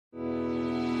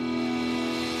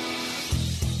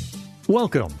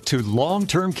Welcome to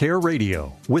Long-Term Care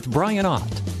Radio with Brian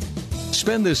Ott.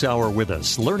 Spend this hour with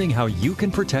us learning how you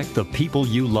can protect the people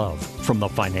you love from the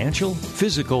financial,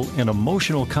 physical, and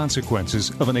emotional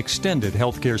consequences of an extended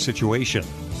healthcare situation.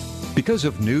 Because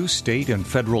of new state and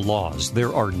federal laws,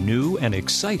 there are new and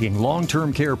exciting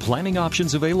long-term care planning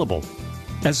options available.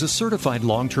 As a certified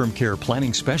long-term care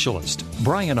planning specialist,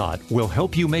 Brian Ott will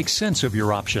help you make sense of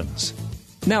your options.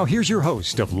 Now here's your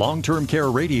host of Long-Term Care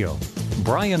Radio,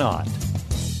 Brian Ott.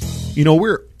 You know,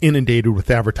 we're inundated with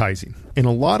advertising, and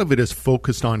a lot of it is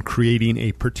focused on creating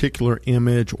a particular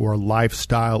image or a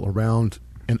lifestyle around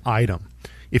an item.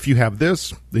 If you have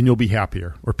this, then you'll be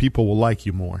happier, or people will like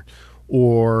you more.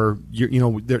 Or,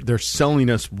 they're selling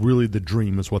us really the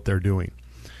dream is what they're doing.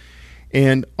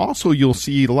 And also you'll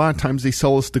see a lot of times they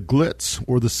sell us the glitz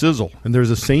or the sizzle. And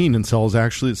there's a saying in sales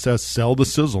actually that says sell the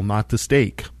sizzle, not the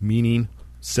steak, meaning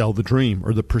sell the dream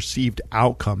or the perceived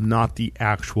outcome, not the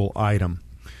actual item.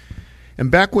 And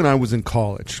back when I was in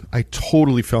college, I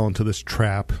totally fell into this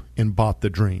trap and bought the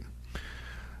dream.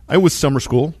 I was summer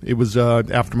school. It was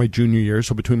after my junior year,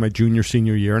 so between my junior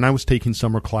senior year, and I was taking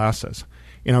summer classes.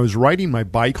 And I was riding my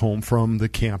bike home from the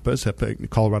campus at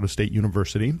Colorado State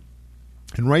University.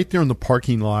 And right there in the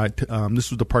parking lot, this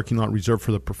was the parking lot reserved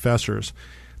for the professors,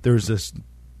 there's this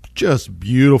just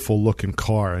beautiful looking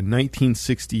car, a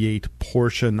 1968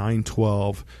 Porsche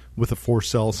 912 with a for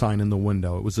sale sign in the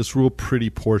window. It was this real pretty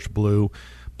Porsche blue,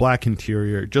 black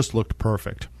interior. It just looked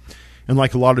perfect. And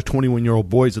like a lot of 21-year-old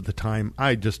boys at the time,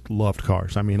 I just loved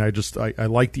cars. I mean, I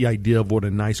liked the idea of what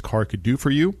a nice car could do for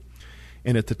you.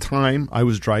 And at the time, I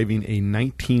was driving a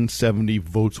 1970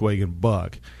 Volkswagen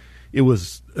Bug. It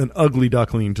was an ugly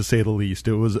duckling, to say the least.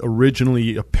 It was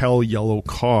originally a pale yellow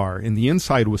car, and the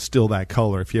inside was still that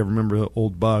color. If you ever remember the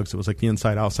old Bugs, it was like the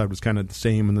inside outside was kind of the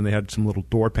same, and then they had some little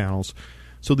door panels.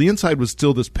 So the inside was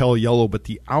still this pale yellow, but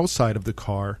the outside of the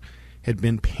car had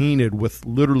been painted with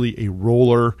literally a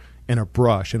roller and a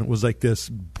brush, and it was like this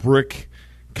brick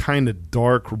kind of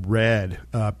dark red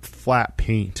flat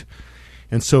paint.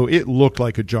 And so it looked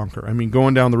like a junker. I mean,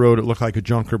 going down the road, it looked like a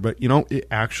junker, but, it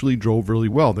actually drove really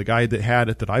well. The guy that had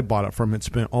it, that I bought it from, had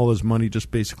spent all his money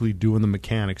just basically doing the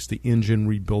mechanics, the engine,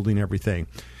 rebuilding everything.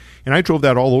 And I drove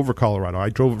that all over Colorado. I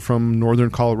drove it from northern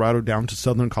Colorado down to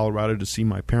southern Colorado to see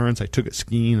my parents. I took it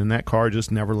skiing, and that car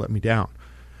just never let me down.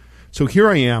 So here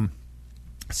I am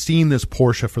seeing this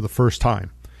Porsche for the first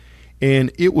time.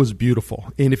 And it was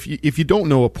beautiful. And if you don't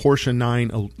know, a Porsche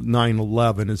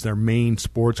 911 is their main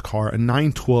sports car. A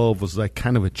 912 was like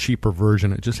kind of a cheaper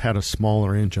version. It just had a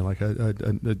smaller engine, like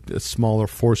a smaller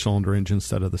four-cylinder engine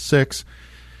instead of the six.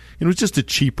 And it was just a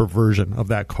cheaper version of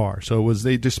that car. So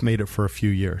they just made it for a few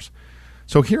years.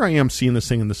 So here I am seeing this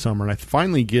thing in the summer, and I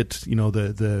finally get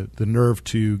the nerve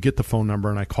to get the phone number,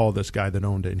 and I call this guy that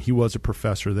owned it. And he was a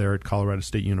professor there at Colorado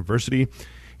State University.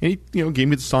 And he, gave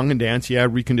me the song and dance. Yeah,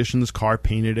 reconditioned this car,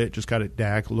 painted it, just got it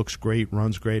DAC, looks great,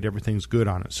 runs great, everything's good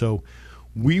on it. So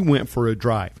we went for a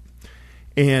drive.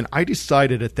 And I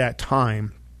decided at that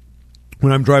time,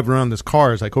 when I'm driving around this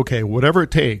car, it's like, okay, whatever it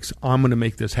takes, I'm going to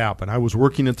make this happen. I was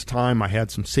working at the time. I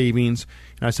had some savings.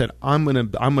 And I said, I'm going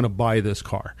to buy this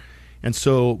car. And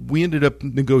so we ended up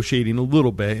negotiating a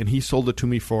little bit, and he sold it to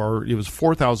me for, it was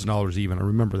 $4,000 even. I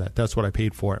remember that. That's what I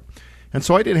paid for it. And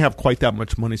so I didn't have quite that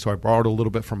much money, so I borrowed a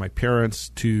little bit from my parents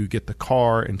to get the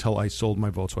car until I sold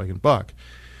my Volkswagen Bug.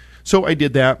 So I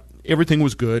did that. Everything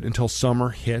was good until summer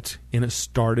hit, and it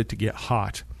started to get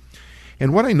hot.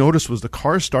 And what I noticed was the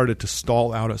car started to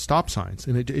stall out at stop signs,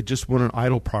 and it just wouldn't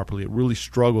idle properly. It really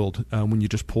struggled when you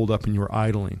just pulled up and you were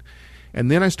idling. And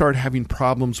then I started having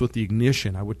problems with the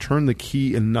ignition. I would turn the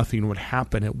key and nothing would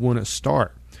happen. It wouldn't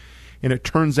start. And it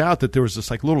turns out that there was this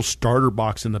like little starter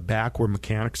box in the back where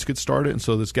mechanics could start it. And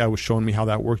so this guy was showing me how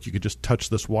that worked. You could just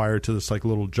touch this wire to this like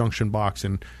little junction box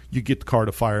and you get the car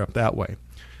to fire up that way.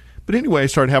 But anyway, I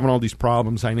started having all these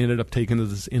problems. I ended up taking to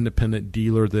this independent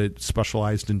dealer that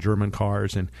specialized in German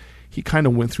cars. And he kind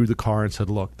of went through the car and said,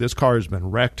 look, this car has been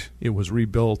wrecked. It was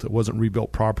rebuilt. It wasn't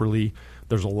rebuilt properly.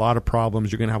 There's a lot of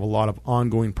problems. You're going to have a lot of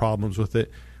ongoing problems with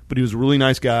it. But he was a really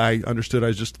nice guy, understood I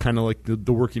was just kind of like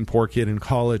the working poor kid in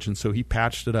college, and so he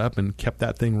patched it up and kept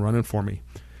that thing running for me.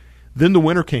 Then the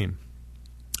winter came.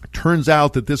 It turns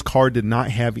out that this car did not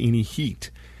have any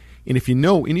heat. And if you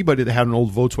know anybody that had an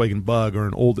old Volkswagen Bug or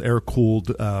an old air-cooled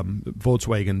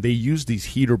Volkswagen, they used these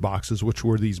heater boxes, which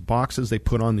were these boxes they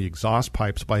put on the exhaust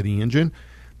pipes by the engine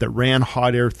that ran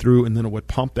hot air through, and then it would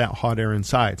pump that hot air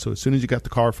inside. So as soon as you got the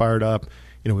car fired up,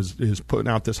 it was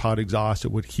putting out this hot exhaust.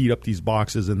 It would heat up these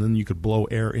boxes, and then you could blow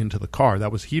air into the car.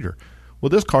 That was heater.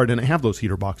 Well, this car didn't have those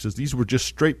heater boxes. These were just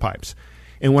straight pipes.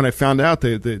 And when I found out,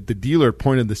 the dealer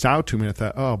pointed this out to me, I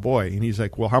thought, oh boy. And he's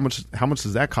like, well, how much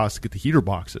does that cost to get the heater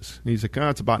boxes? And he's like,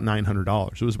 it's about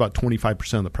 $900. It was about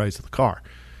 25% of the price of the car.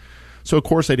 So of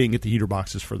course I didn't get the heater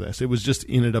boxes for this. It was just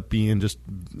ended up being just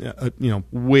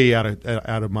way out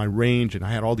of my range, and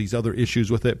I had all these other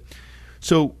issues with it.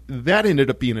 So that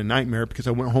ended up being a nightmare because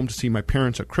I went home to see my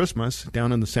parents at Christmas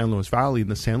down in the San Luis Valley. In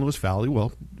the San Luis Valley,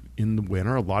 well, in the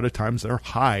winter, a lot of times their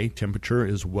high temperature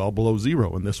is well below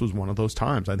zero, and this was one of those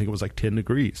times. I think it was like 10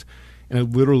 degrees, and I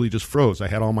literally just froze. I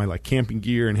had all my camping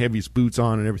gear and heaviest boots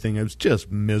on and everything. It was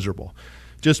just miserable.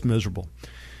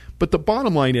 But the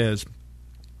bottom line is,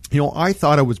 I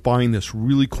thought I was buying this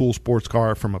really cool sports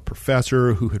car from a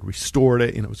professor who had restored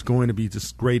it, and it was going to be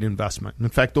this great investment. And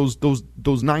in fact, those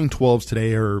 912s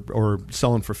today are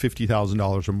selling for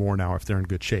 $50,000 or more now if they're in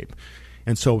good shape.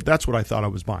 And so that's what I thought I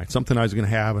was buying, something I was going to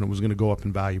have and it was going to go up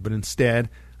in value. But instead,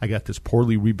 I got this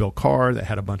poorly rebuilt car that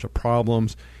had a bunch of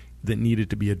problems that needed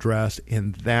to be addressed,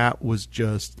 and that was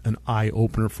just an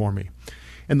eye-opener for me.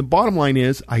 And the bottom line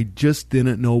is I just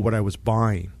didn't know what I was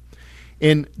buying.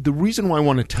 And the reason why I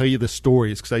want to tell you this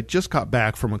story is because I just got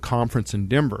back from a conference in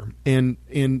Denver, and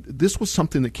this was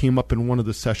something that came up in one of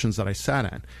the sessions that I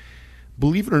sat in.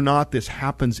 Believe it or not, this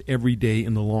happens every day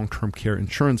in the long-term care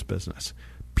insurance business.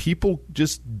 People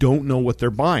just don't know what they're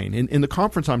buying. And the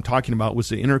conference I'm talking about was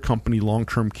the Intercompany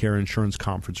Long-Term Care Insurance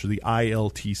Conference, or the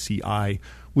ILTCI,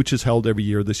 which is held every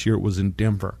year. This year it was in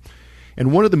Denver.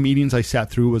 And one of the meetings I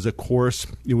sat through was a course.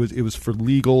 It was for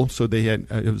legal, so they had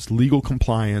it was legal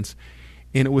compliance,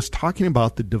 and it was talking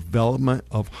about the development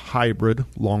of hybrid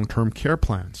long-term care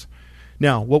plans.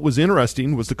 Now, what was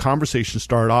interesting was the conversation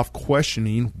started off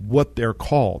questioning what they're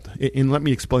called. And let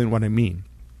me explain what I mean.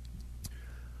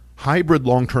 Hybrid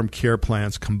long-term care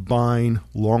plans combine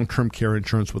long-term care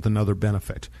insurance with another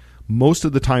benefit. Most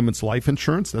of the time it's life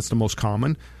insurance. That's the most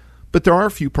common. But there are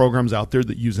a few programs out there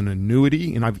that use an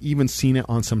annuity, and I've even seen it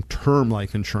on some term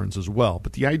life insurance as well.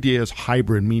 But the idea is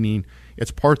hybrid, meaning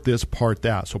it's part this, part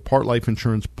that. So part life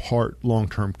insurance, part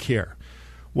long-term care.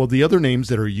 Well, the other names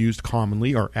that are used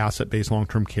commonly are asset-based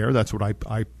long-term care. That's what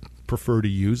I prefer to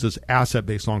use, is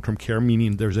asset-based long-term care,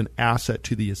 meaning there's an asset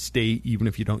to the estate even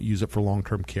if you don't use it for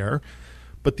long-term care.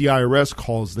 But the IRS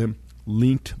calls them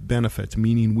linked benefits,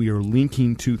 meaning we are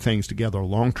linking two things together,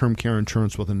 long-term care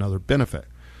insurance with another benefit.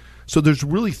 So there's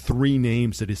really three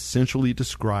names that essentially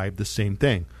describe the same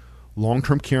thing.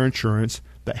 Long-term care insurance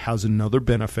that has another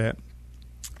benefit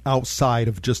outside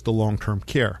of just the long-term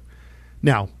care.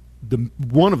 Now,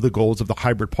 one of the goals of the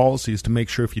hybrid policy is to make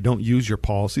sure if you don't use your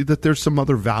policy that there's some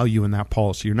other value in that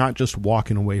policy. You're not just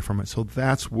walking away from it. So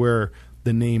that's where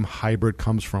the name hybrid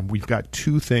comes from. We've got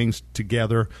two things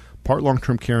together. Part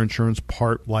long-term care insurance,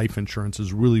 part life insurance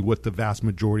is really what the vast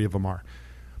majority of them are.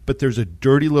 But there's a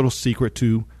dirty little secret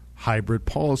to hybrid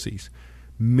policies.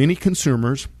 Many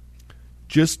consumers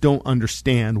just don't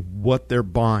understand what they're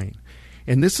buying.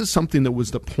 And this is something that was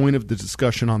the point of the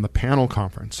discussion on the panel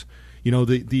conference.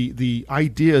 The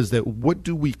idea is that what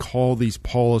do we call these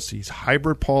policies?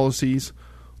 Hybrid policies,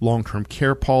 long-term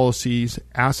care policies,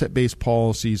 asset-based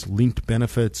policies, linked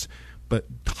benefits. But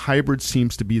hybrid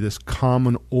seems to be this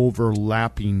common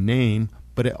overlapping name,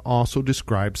 but it also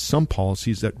describes some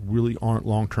policies that really aren't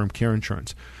long-term care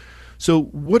insurance. So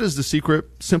what is the secret?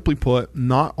 Simply put,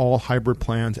 not all hybrid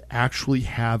plans actually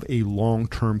have a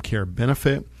long-term care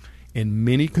benefit, and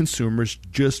many consumers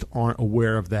just aren't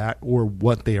aware of that or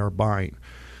what they are buying.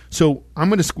 So I'm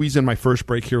going to squeeze in my first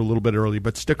break here a little bit early,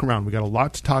 but stick around. We got a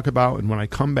lot to talk about, and when I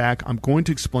come back, I'm going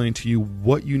to explain to you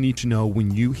what you need to know when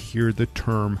you hear the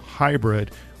term hybrid.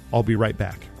 I'll be right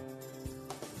back.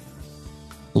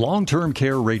 Long-Term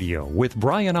Care Radio with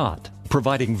Brian Ott,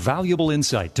 providing valuable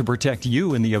insight to protect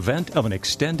you in the event of an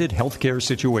extended healthcare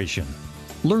situation.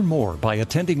 Learn more by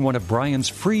attending one of Brian's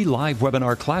free live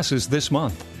webinar classes this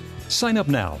month. Sign up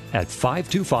now at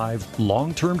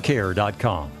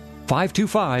 525longtermcare.com.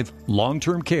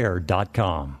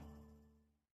 525longtermcare.com.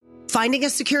 Finding a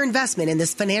secure investment in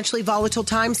this financially volatile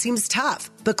time seems tough,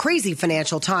 but crazy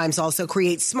financial times also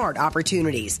create smart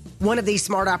opportunities. One of these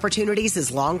smart opportunities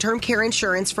is long-term care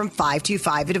insurance from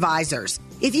 525 Advisors.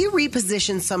 If you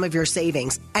repositioned some of your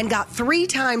savings and got 3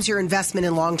 times your investment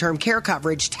in long-term care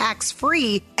coverage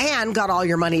tax-free and got all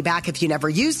your money back if you never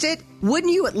used it,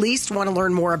 wouldn't you at least want to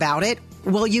learn more about it?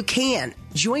 Well, you can.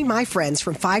 Join my friends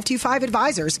from 525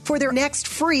 Advisors for their next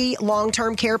free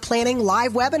long-term care planning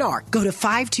live webinar. Go to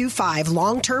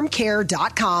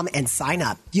 525longtermcare.com and sign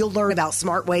up. You'll learn about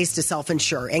smart ways to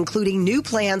self-insure, including new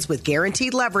plans with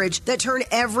guaranteed leverage that turn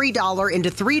every dollar into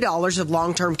 $3 of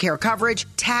long-term care coverage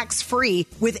tax-free,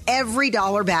 with every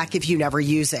dollar back if you never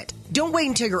use it. Don't wait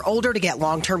until you're older to get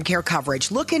long-term care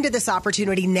coverage. Look into this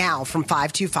opportunity now from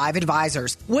 525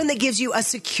 Advisors, one that gives you a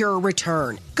secure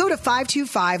return. Go to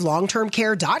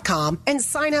 525longtermcare.com and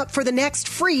sign up for the next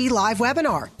free live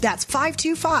webinar. That's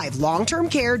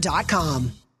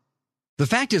 525longtermcare.com. The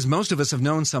fact is, most of us have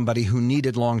known somebody who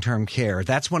needed long-term care.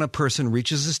 That's when a person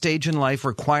reaches a stage in life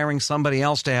requiring somebody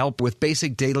else to help with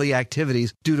basic daily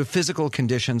activities due to physical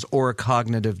conditions or a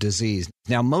cognitive disease.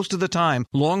 Now, most of the time,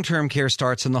 long-term care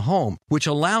starts in the home, which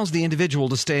allows the individual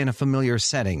to stay in a familiar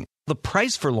setting. The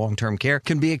price for long-term care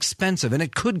can be expensive, and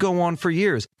it could go on for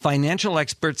years. Financial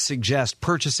experts suggest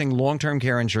purchasing long-term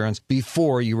care insurance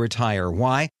before you retire.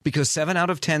 Why? Because 7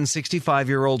 out of 10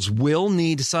 65-year-olds will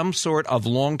need some sort of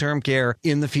long-term care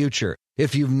in the future.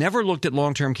 If you've never looked at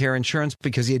long-term care insurance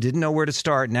because you didn't know where to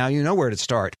start, now you know where to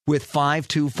start with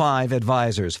 525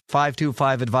 Advisors.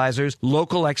 525 Advisors,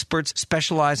 local experts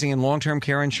specializing in long-term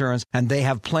care insurance, and they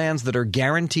have plans that are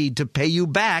guaranteed to pay you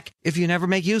back if you never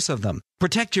make use of them.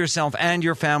 Protect yourself and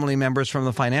your family members from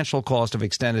the financial cost of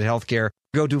extended health care.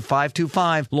 Go to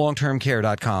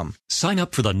 525longtermcare.com. Sign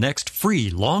up for the next free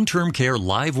long-term care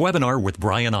live webinar with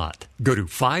Brian Ott. Go to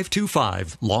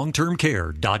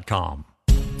 525longtermcare.com.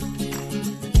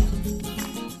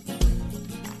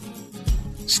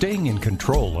 Staying in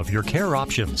control of your care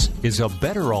options is a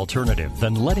better alternative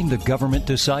than letting the government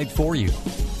decide for you.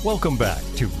 Welcome back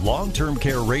to Long-Term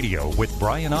Care Radio with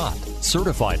Brian Ott,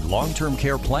 certified long-term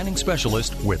care planning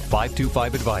specialist with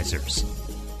 525 Advisors.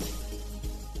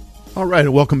 All right,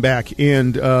 and welcome back.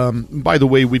 And by the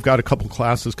way, we've got a couple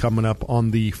classes coming up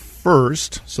on the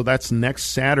 1st, so that's next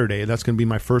Saturday. That's going to be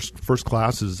my first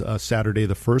class is Saturday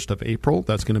the 1st of April.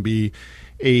 That's going to be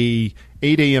a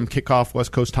 8 a.m. kickoff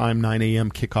West Coast time, 9 a.m.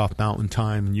 kickoff Mountain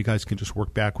time. And you guys can just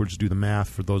work backwards, do the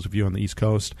math for those of you on the East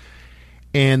Coast.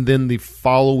 And then the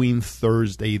following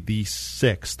Thursday, the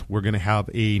 6th, we're going to have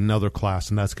another class,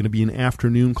 and that's going to be an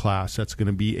afternoon class. That's going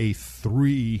to be a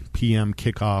 3 p.m.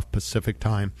 kickoff Pacific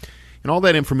time. And all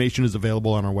that information is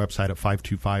available on our website at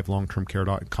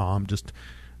 525longtermcare.com. Just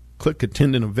click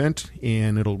attend an event,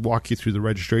 and it'll walk you through the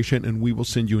registration, and we will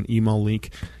send you an email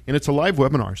link. And it's a live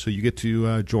webinar, so you get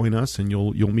to join us, and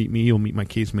you'll meet me, you'll meet my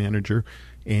case manager,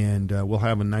 and we'll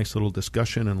have a nice little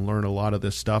discussion and learn a lot of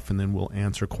this stuff, and then we'll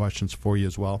answer questions for you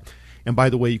as well. And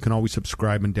by the way, you can always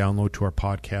subscribe and download to our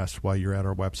podcast while you're at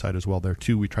our website as well there,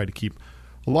 too. We try to keep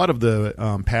a lot of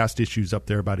the past issues up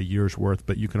there, about a year's worth,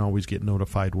 but you can always get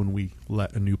notified when we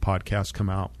let a new podcast come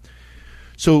out.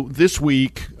 So this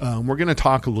week, we're going to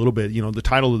talk a little bit, the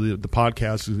title of the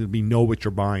podcast is going to be Know What You're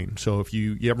Buying. So if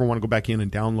you ever want to go back in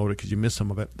and download it because you missed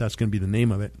some of it, that's going to be the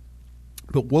name of it.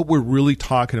 But what we're really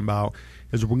talking about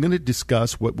is we're going to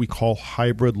discuss what we call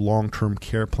hybrid long-term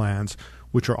care plans,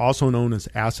 which are also known as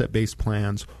asset-based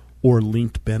plans or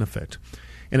linked benefit.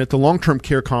 And at the Long-Term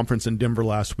Care Conference in Denver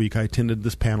last week, I attended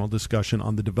this panel discussion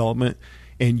on the development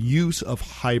and use of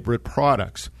hybrid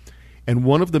products. And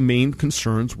one of the main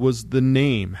concerns was the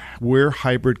name, where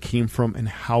hybrid came from and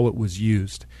how it was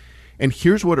used. And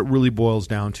here's what it really boils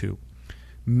down to.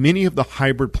 Many of the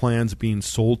hybrid plans being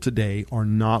sold today are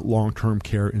not long-term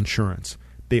care insurance.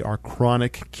 They are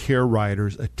chronic care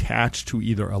riders attached to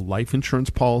either a life insurance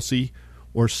policy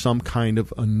or some kind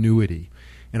of annuity.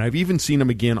 And I've even seen them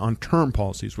again on term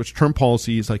policies, which term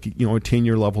policy is like, a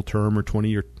 10-year level term or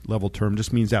 20-year level term.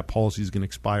 Just means that policy is going to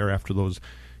expire after those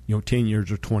 10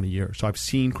 years or 20 years. So I've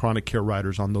seen chronic care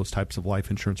riders on those types of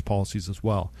life insurance policies as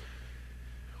well.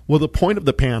 Well, the point of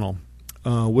the panel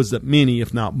was that many,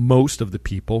 if not most of the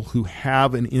people who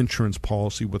have an insurance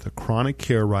policy with a chronic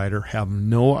care rider have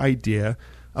no idea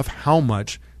of how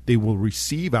much they will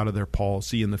receive out of their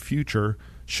policy in the future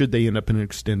should they end up in an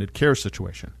extended care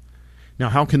situation. Now,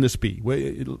 how can this be?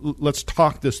 Let's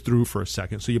talk this through for a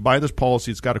second. So you buy this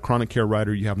policy, it's got a chronic care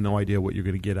rider, you have no idea what you're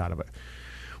going to get out of it.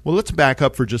 Well, let's back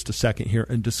up for just a second here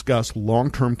and discuss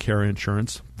long-term care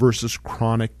insurance versus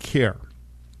chronic care.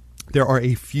 There are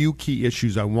a few key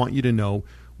issues I want you to know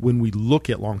when we look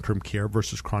at long-term care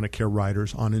versus chronic care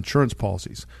riders on insurance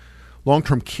policies.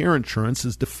 Long-term care insurance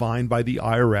is defined by the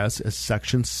IRS as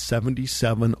Section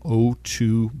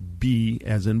 7702B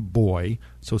as in boy,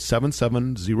 so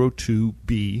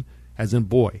 7702B as in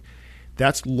boy.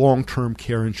 That's long-term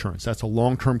care insurance. That's a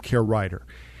long-term care rider.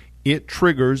 It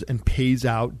triggers and pays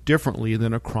out differently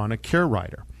than a chronic care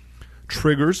rider.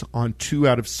 triggers on 2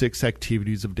 out of 6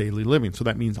 activities of daily living. So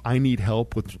that means I need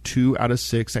help with 2 out of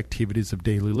 6 activities of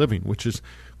daily living, which is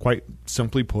quite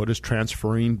simply put is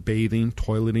transferring, bathing,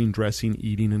 toileting, dressing,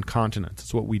 eating, and continence.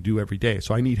 It's what we do every day.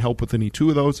 So I need help with any 2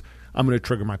 of those. I'm going to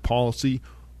trigger my policy,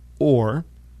 or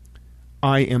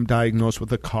I am diagnosed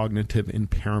with a cognitive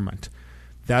impairment.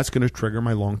 That's going to trigger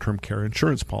my long-term care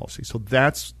insurance policy. So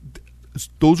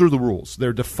those are the rules.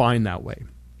 They're defined that way.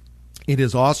 It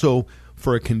is also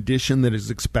for a condition that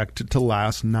is expected to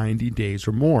last 90 days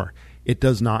or more. It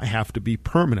does not have to be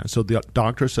permanent. So the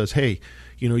doctor says, hey,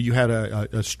 you had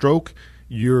a stroke,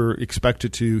 you're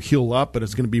expected to heal up, but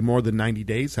it's going to be more than 90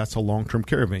 days. That's a long-term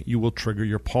care event. You will trigger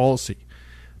your policy.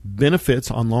 Benefits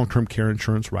on long-term care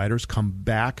insurance riders come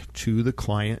back to the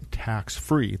client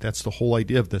tax-free. That's the whole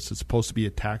idea of this. It's supposed to be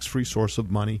a tax-free source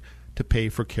of money to pay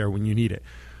for care when you need it.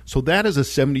 So that is a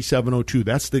 7702.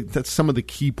 That's some of the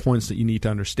key points that you need to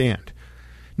understand.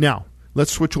 Now,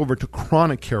 let's switch over to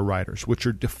chronic care riders, which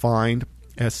are defined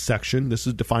as this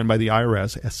is defined by the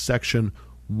IRS as Section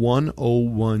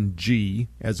 101G,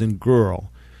 as in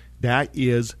girl. That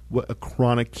is what a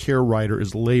chronic care rider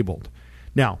is labeled.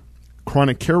 Now,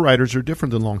 chronic care riders are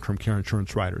different than long-term care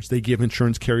insurance riders. They give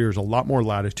insurance carriers a lot more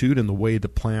latitude in the way the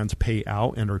plans pay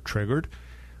out and are triggered.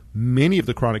 Many of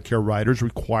the chronic care riders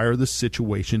require the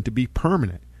situation to be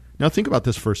permanent. Now, think about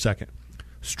this for a second.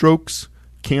 Strokes,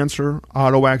 cancer,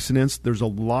 auto accidents, there's a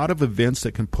lot of events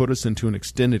that can put us into an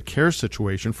extended care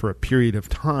situation for a period of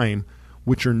time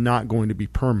which are not going to be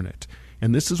permanent.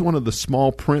 And this is one of the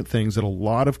small print things that a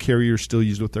lot of carriers still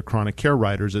use with their chronic care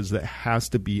riders, is that it has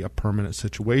to be a permanent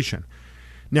situation.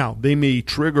 Now, they may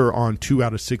trigger on 2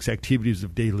 out of 6 activities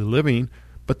of daily living,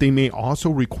 but they may also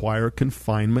require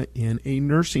confinement in a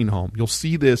nursing home. You'll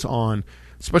see this on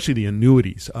especially the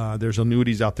annuities. There's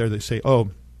annuities out there that say,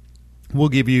 we'll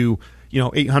give you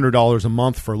 $800 a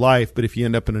month for life, but if you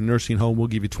end up in a nursing home, we'll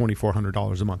give you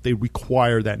 $2,400 a month. They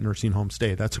require that nursing home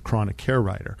stay. That's a chronic care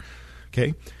rider.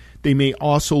 Okay. They may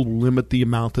also limit the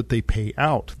amount that they pay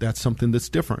out. That's something that's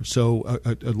different. So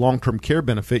a long-term care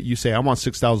benefit, you say, I want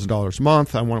 $6,000 a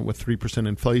month. I want it with 3%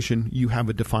 inflation. You have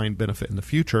a defined benefit in the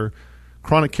future.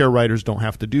 Chronic care riders don't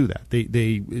have to do that.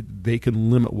 They can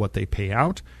limit what they pay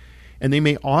out. And they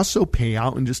may also pay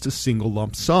out in just a single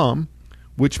lump sum,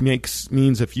 which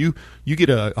means if you get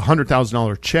a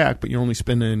 $100,000 check, but you're only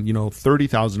spending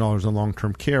 $30,000 on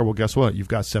long-term care, well, guess what? You've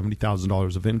got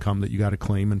 $70,000 of income that you got to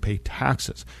claim and pay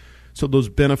taxes. So those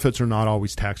benefits are not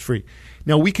always tax-free.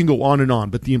 Now, we can go on and on,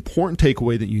 but the important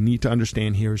takeaway that you need to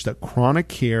understand here is that chronic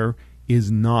care is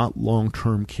not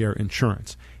long-term care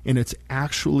insurance, and it's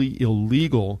actually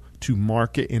illegal to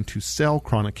market and to sell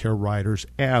chronic care riders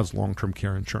as long-term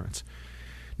care insurance.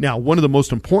 Now, one of the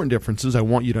most important differences I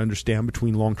want you to understand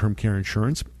between long-term care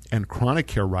insurance and chronic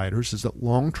care riders is that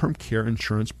long-term care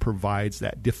insurance provides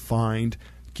that defined,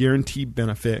 guaranteed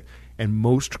benefit, and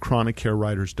most chronic care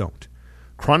riders don't.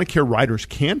 Chronic care riders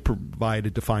can provide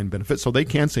a defined benefit, so they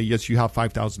can say, yes, you have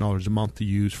 $5,000 a month to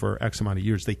use for X amount of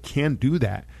years. They can do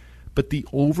that, but the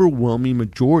overwhelming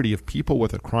majority of people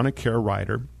with a chronic care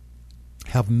rider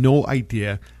have no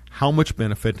idea how much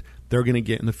benefit they're going to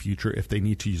get in the future if they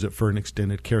need to use it for an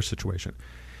extended care situation.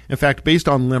 In fact, based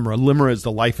on LIMRA is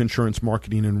the Life Insurance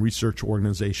Marketing and Research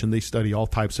Organization. They study all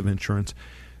types of insurance.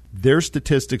 Their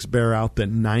statistics bear out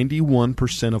that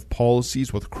 91% of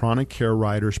policies with chronic care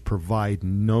riders provide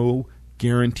no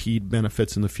guaranteed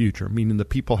benefits in the future, meaning the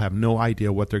people have no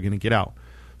idea what they're going to get out.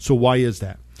 So why is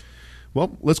that?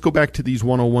 Well, let's go back to these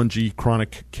 101G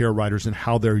chronic care riders and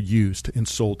how they're used and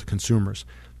sold to consumers.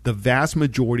 The vast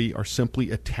majority are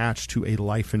simply attached to a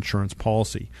life insurance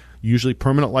policy, usually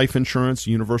permanent life insurance,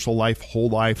 universal life, whole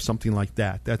life, something like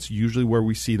that. That's usually where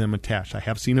we see them attached. I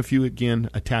have seen a few,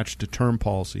 again, attached to term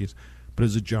policies, but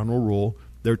as a general rule,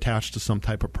 they're attached to some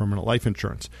type of permanent life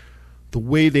insurance. The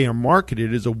way they are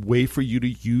marketed is a way for you to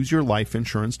use your life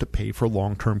insurance to pay for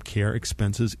long-term care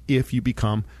expenses if you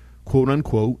become,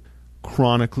 quote-unquote,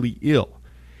 chronically ill.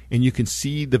 And you can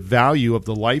see the value of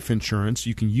the life insurance.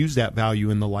 You can use that value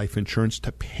in the life insurance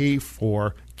to pay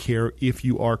for care if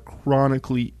you are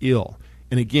chronically ill.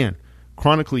 And again,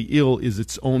 chronically ill is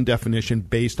its own definition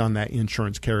based on that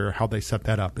insurance carrier, how they set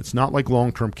that up. It's not like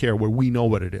long-term care where we know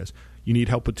what it is. You need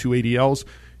help with 2 ADLs,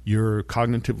 you're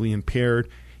cognitively impaired,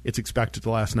 it's expected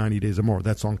to last 90 days or more.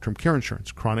 That's long-term care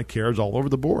insurance. Chronic care is all over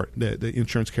the board. The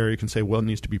insurance carrier can say, well, it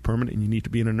needs to be permanent and you need to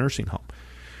be in a nursing home.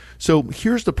 So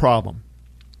here's the problem.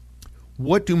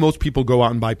 What do most people go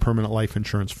out and buy permanent life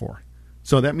insurance for?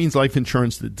 So that means life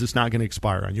insurance that's not going to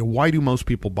expire on you. Why do most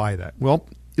people buy that? Well,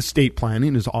 estate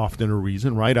planning is often a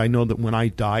reason, right? I know that when I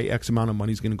die, X amount of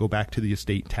money is going to go back to the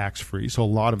estate tax-free. So a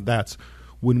lot of that's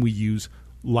when we use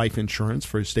life insurance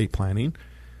for estate planning,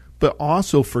 but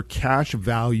also for cash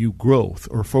value growth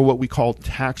or for what we call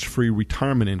tax-free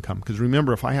retirement income. Because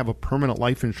remember, if I have a permanent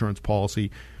life insurance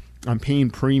policy, I'm paying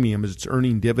premiums, it's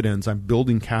earning dividends, I'm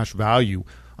building cash value.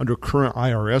 Under current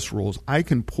IRS rules, I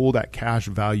can pull that cash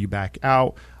value back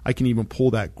out. I can even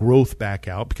pull that growth back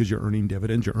out because you're earning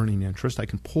dividends, you're earning interest. I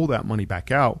can pull that money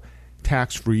back out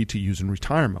tax-free to use in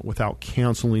retirement without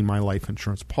canceling my life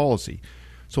insurance policy.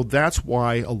 So that's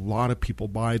why a lot of people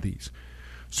buy these.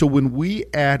 So when we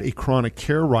add a chronic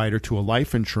care rider to a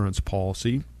life insurance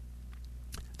policy,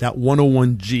 that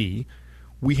 101G,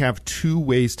 we have two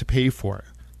ways to pay for it.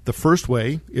 The first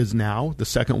way is now, the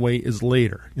second way is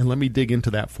later. And let me dig into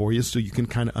that for you so you can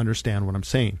kind of understand what I'm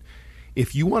saying.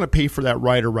 If you want to pay for that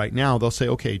rider right now, they'll say,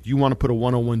 okay, do you want to put a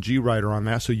 101G rider on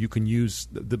that so you can use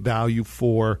the value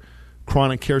for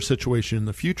chronic care situation in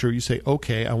the future? You say,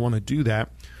 okay, I want to do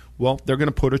that. Well, they're going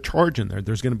to put a charge in there.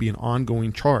 There's going to be an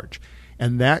ongoing charge.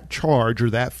 And that charge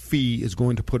or that fee is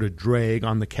going to put a drag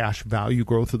on the cash value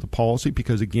growth of the policy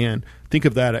because, again, think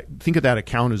of that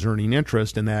account as earning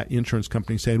interest and that insurance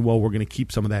company saying, well, we're going to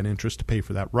keep some of that interest to pay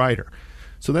for that rider.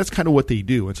 So that's kind of what they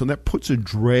do. And so that puts a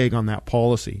drag on that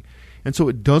policy. And so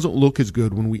it doesn't look as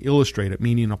good when we illustrate it,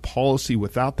 meaning a policy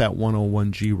without that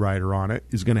 101G rider on it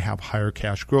is going to have higher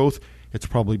cash growth. It's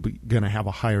probably going to have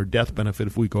a higher death benefit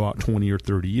if we go out 20 or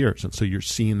 30 years. And so you're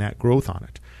seeing that growth on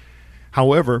it.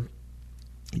 However,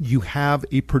 you have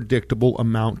a predictable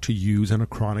amount to use in a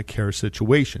chronic care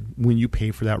situation when you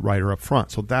pay for that rider up front.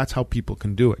 So that's how people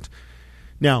can do it.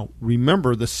 Now,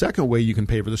 remember the second way you can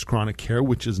pay for this chronic care,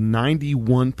 which is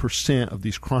 91% of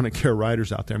these chronic care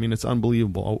riders out there. I mean, it's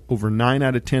unbelievable. Over 9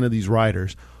 out of 10 of these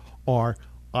riders are,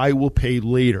 I will pay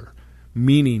later,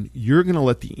 meaning you're going to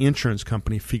let the insurance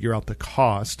company figure out the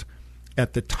cost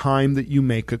at the time that you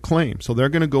make a claim. So they're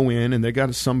going to go in and they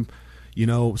got some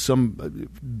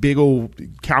big old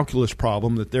calculus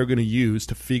problem that they're going to use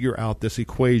to figure out this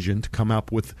equation to come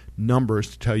up with numbers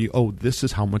to tell you, oh, this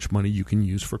is how much money you can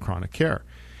use for chronic care.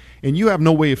 And you have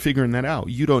no way of figuring that out.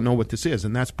 You don't know what this is,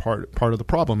 and that's part of the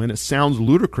problem. And it sounds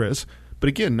ludicrous, but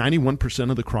again, 91%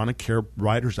 of the chronic care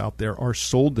riders out there are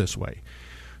sold this way.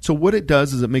 So what it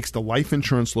does is it makes the life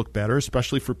insurance look better,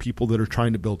 especially for people that are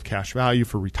trying to build cash value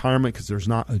for retirement because there's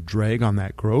not a drag on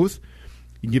that growth.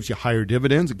 It gives you higher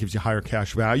dividends. It gives you higher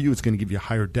cash value. It's going to give you a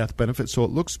higher death benefit, so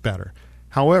it looks better.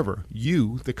 However,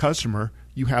 you, the customer,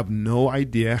 you have no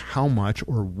idea how much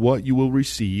or what you will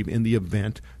receive in the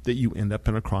event that you end up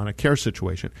in a chronic care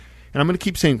situation. And I'm going to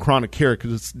keep saying chronic care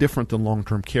because it's different than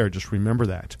long-term care. Just remember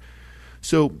that.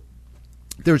 So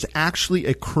there's actually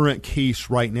a current case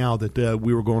right now that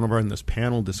we were going over in this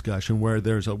panel discussion where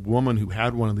there's a woman who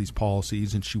had one of these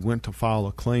policies and she went to file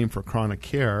a claim for chronic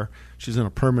care. She's in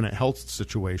a permanent health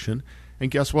situation.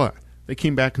 And guess what? They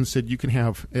came back and said you can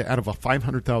have, out of a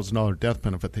 $500,000 death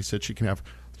benefit, they said she can have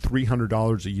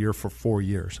 $300 a year for 4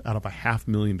 years out of a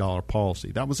 $500,000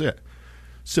 policy. That was it.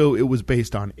 So it was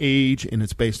based on age, and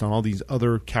it's based on all these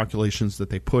other calculations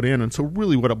that they put in. And so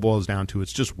really what it boils down to,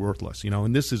 it's just worthless,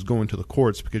 and this is going to the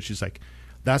courts because she's like,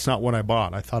 that's not what I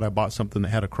bought. I thought I bought something that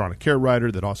had a chronic care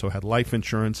rider that also had life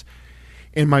insurance.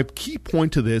 And my key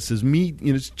point to this is me,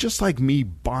 it's just like me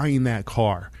buying that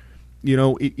car.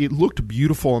 It looked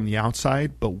beautiful on the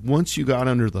outside, but once you got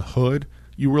under the hood,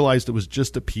 you realized it was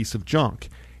just a piece of junk.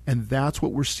 And that's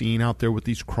what we're seeing out there with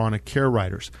these chronic care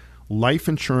riders. Life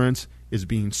insurance is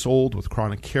being sold with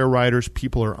chronic care riders.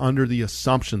 People are under the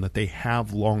assumption that they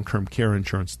have long-term care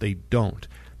insurance. They don't.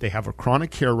 They have a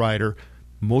chronic care rider.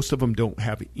 Most of them don't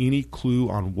have any clue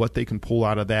on what they can pull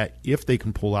out of that, if they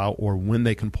can pull out, or when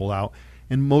they can pull out.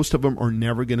 And most of them are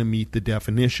never going to meet the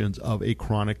definitions of a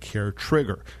chronic care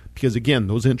trigger. Because, again,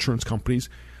 those insurance companies,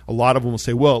 a lot of them will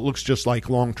say, well, it looks just like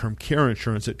long-term care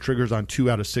insurance. It triggers on 2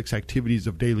 out of 6 activities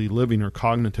of daily living or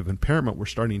cognitive impairment. We're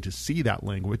starting to see that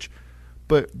language.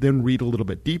 But then read a little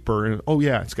bit deeper and, oh,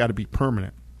 yeah, it's got to be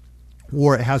permanent.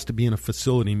 Or it has to be in a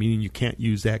facility, meaning you can't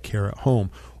use that care at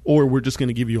home. Or we're just going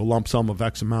to give you a lump sum of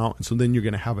X amount, and so then you're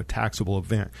going to have a taxable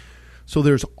event. So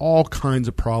there's all kinds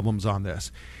of problems on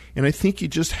this. And I think you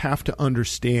just have to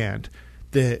understand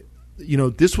that,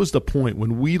 this was the point.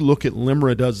 When we look at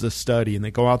LIMRA does this study, and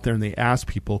they go out there and they ask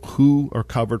people who are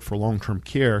covered for long-term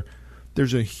care,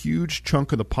 there's a huge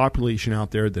chunk of the population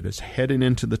out there that is headed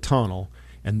into the tunnel.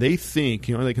 And they think,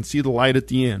 they can see the light at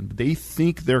the end. They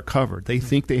think they're covered. They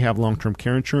think they have long-term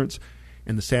care insurance.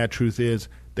 And the sad truth is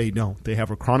they don't. They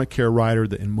have a chronic care rider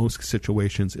that in most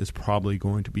situations is probably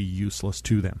going to be useless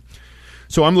to them.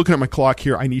 So I'm looking at my clock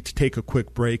here. I need to take a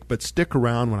quick break, but stick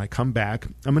around. When I come back,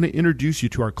 I'm going to introduce you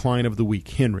to our client of the week,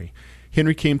 Henry.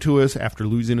 Henry came to us after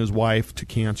losing his wife to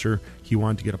cancer. He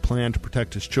wanted to get a plan to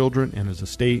protect his children and his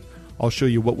estate. I'll show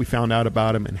you what we found out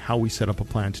about him and how we set up a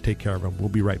plan to take care of him. We'll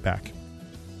be right back.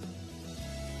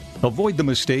 Avoid the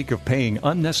mistake of paying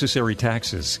unnecessary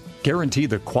taxes, guarantee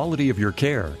the quality of your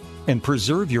care, and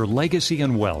preserve your legacy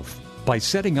and wealth by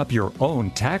setting up your own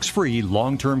tax-free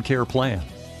long-term care plan.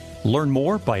 Learn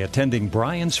more by attending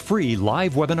Brian's free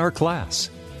live webinar class.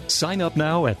 Sign up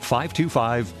now at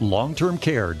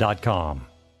 525longtermcare.com.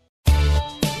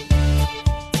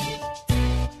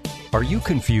 Are you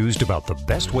confused about the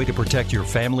best way to protect your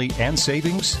family and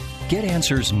savings? Get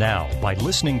answers now by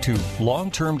listening to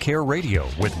Long-Term Care Radio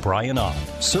with Brian Ott,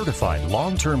 certified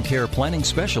long-term care planning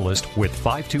specialist with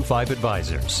 525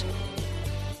 Advisors.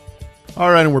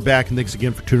 All right, and we're back, and thanks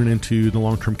again for tuning into the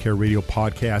Long-Term Care Radio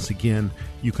podcast. Again,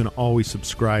 you can always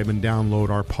subscribe and download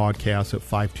our podcast at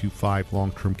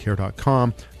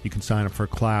 525longtermcare.com. You can sign up for a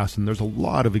class, and there's a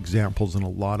lot of examples and a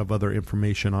lot of other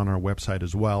information on our website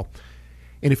as well.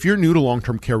 And if you're new to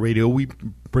Long-Term Care Radio, we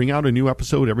bring out a new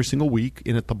episode every single week.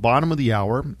 And at the bottom of the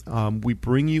hour, we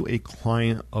bring you a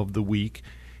client of the week.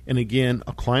 And again,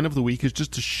 a client of the week is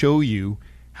just to show you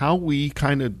how we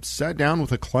kind of sat down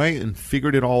with a client and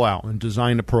figured it all out and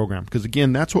designed a program. Because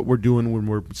again, that's what we're doing when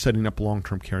we're setting up a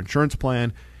long-term care insurance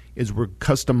plan, is we're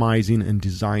customizing and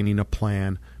designing a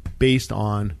plan based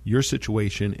on your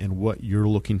situation and what you're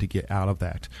looking to get out of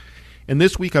that. And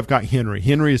this week I've got Henry.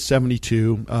 Henry is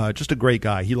 72, just a great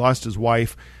guy. He lost his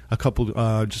wife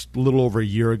just a little over a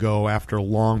year ago after a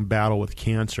long battle with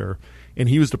cancer, and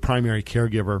he was the primary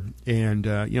caregiver. And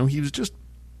he was just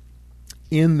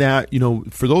in that.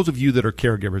 For those of you that are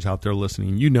caregivers out there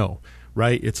listening,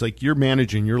 right? It's like you're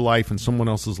managing your life and someone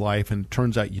else's life, and it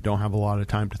turns out you don't have a lot of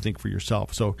time to think for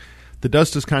yourself. So the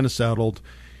dust is kind of settled.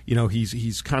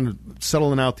 He's kind of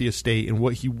settling out the estate, and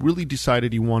what he really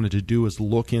decided he wanted to do is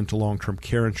look into long-term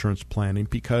care insurance planning,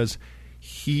 because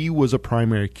he was a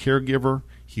primary caregiver.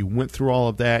 He went through all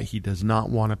of that. He does not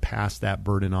want to pass that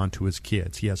burden on to his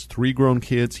kids. He has 3 grown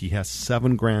kids. He has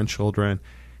 7 grandchildren,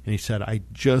 and he said, I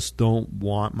just don't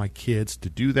want my kids to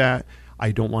do that.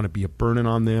 I don't want to be a burden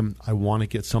on them. I want to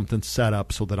get something set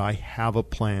up so that I have a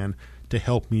plan to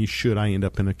help me should I end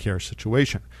up in a care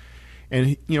situation.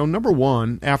 And, number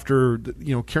one, after,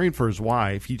 caring for his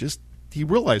wife, he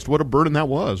realized what a burden that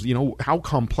was, how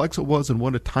complex it was and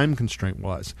what a time constraint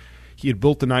was. He had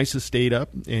built a nice estate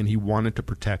up, and he wanted to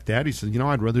protect that. He said,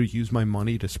 I'd rather use my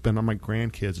money to spend on my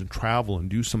grandkids and travel and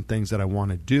do some things that I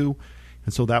want to do.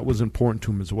 And so that was important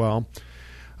to him as well.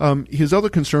 His other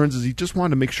concerns is he just wanted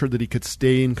to make sure that he could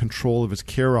stay in control of his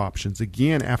care options.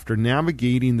 Again, after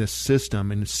navigating this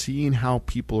system and seeing how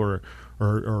people are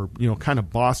kind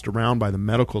of bossed around by the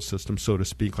medical system, so to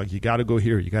speak, like you got to go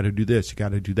here, you got to do this, you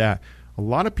got to do that. A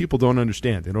lot of people don't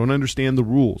understand. They don't understand the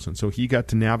rules. And so he got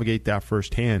to navigate that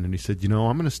firsthand. And he said, I'm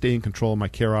going to stay in control of my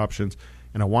care options,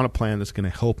 and I want a plan that's going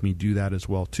to help me do that as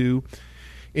well, too.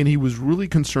 And he was really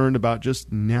concerned about just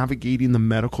navigating the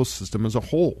medical system as a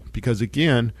whole. Because,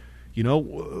 again,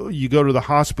 you go to the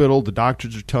hospital, the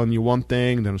doctors are telling you one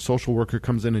thing, then a social worker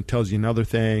comes in and tells you another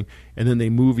thing, and then they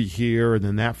move you here, and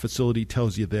then that facility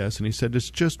tells you this. And he said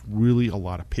it's just really a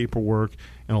lot of paperwork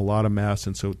and a lot of mess.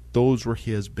 And so those were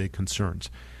his big concerns.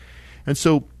 And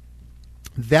so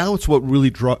that's what really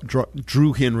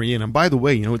drew Henry in. And by the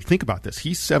way, think about this.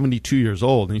 He's 72 years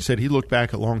old, and he said he looked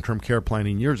back at long-term care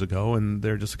planning years ago, and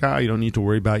they're just like, you don't need to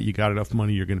worry about it. You got enough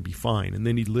money, you're going to be fine. And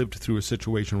then he lived through a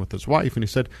situation with his wife, and he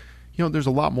said, there's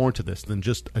a lot more to this than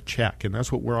just a check, and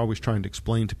that's what we're always trying to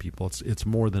explain to people. It's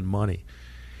more than money.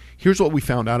 Here's what we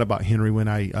found out about Henry when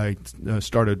I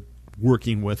started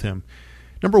working with him.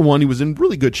 Number one, he was in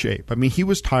really good shape. I mean, he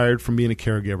was tired from being a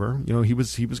caregiver.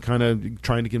 He was kind of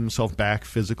trying to get himself back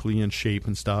physically in shape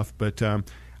and stuff. But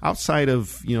outside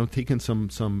of taking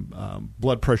some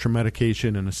blood pressure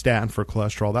medication and a statin for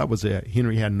cholesterol, that was it.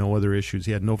 Henry had no other issues.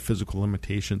 He had no physical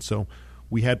limitations, so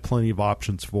we had plenty of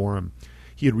options for him.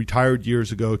 He had retired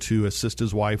years ago to assist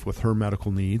his wife with her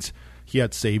medical needs. He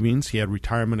had savings. He had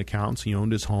retirement accounts. He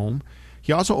owned his home.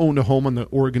 He also owned a home on the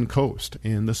Oregon coast,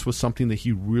 and this was something that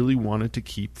he really wanted to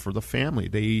keep for the family.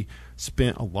 They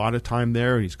spent a lot of time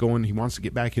there. He wants to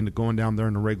get back into going down there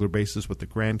on a regular basis with the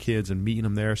grandkids and meeting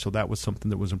them there, so that was something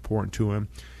that was important to him.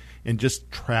 And just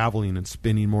traveling and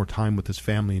spending more time with his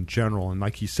family in general. And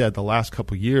like he said, the last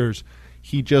couple of years,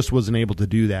 he just wasn't able to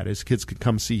do that. His kids could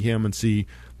come see him and see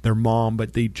their mom,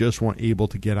 but they just weren't able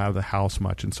to get out of the house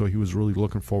much, and so he was really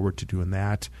looking forward to doing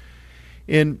that.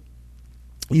 And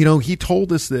he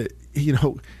told us that,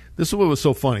 this is what was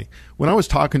so funny. When I was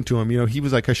talking to him, he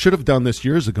was like, I should have done this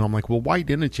years ago. I'm like, well, why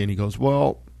didn't you? And he goes,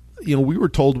 well, we were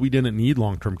told we didn't need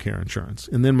long-term care insurance.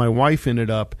 And then my wife ended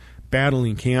up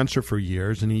battling cancer for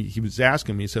years, and he was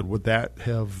asking me, he said, would that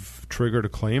have triggered a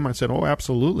claim? I said, oh,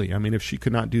 absolutely. I mean, if she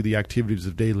could not do the activities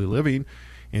of daily living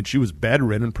and she was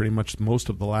bedridden pretty much most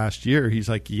of the last year, he's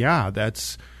like, yeah,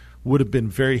 that's would have been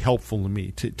very helpful to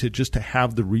me to just to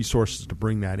have the resources to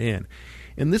bring that in.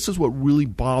 And this is what really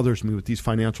bothers me with these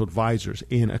financial advisors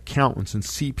and accountants and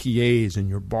CPAs and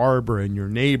your barber and your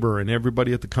neighbor and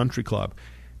everybody at the country club.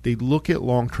 They look at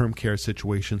long-term care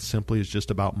situations simply as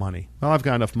just about money. Well, I've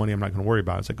got enough money, I'm not going to worry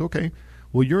about it. It's like, okay,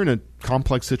 well, you're in a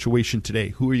complex situation today.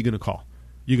 Who are you going to call?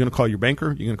 You're going to call your banker?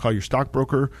 You're going to call your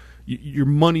stockbroker? Your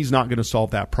money's not going to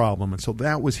solve that problem. And so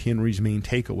that was Henry's main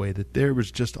takeaway, that there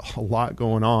was just a lot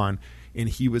going on, and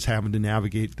he was having to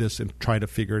navigate this and try to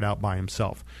figure it out by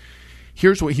himself.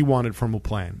 Here's what he wanted from a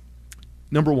plan.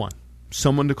 Number one,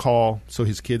 someone to call so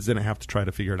his kids didn't have to try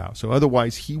to figure it out. So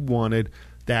otherwise, he wanted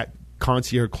that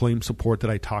concierge claim support that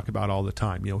I talk about all the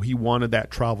time. He wanted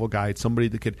that travel guide, somebody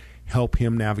that could help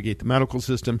him navigate the medical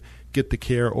system, get the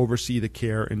care, oversee the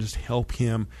care, and just help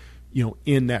him,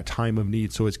 in that time of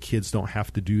need so his kids don't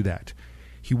have to do that.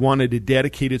 He wanted a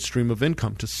dedicated stream of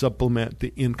income to supplement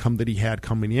the income that he had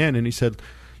coming in. And he said,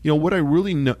 what I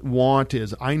really want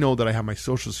is, I know that I have my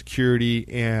Social Security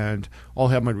and I'll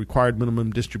have my required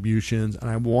minimum distributions, and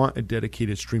I want a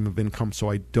dedicated stream of income so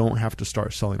I don't have to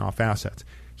start selling off assets.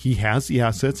 He has the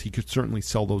assets. He could certainly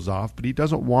sell those off, but he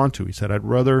doesn't want to. He said, I'd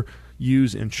rather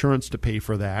use insurance to pay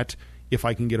for that if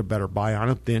I can get a better buy on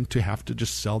it than to have to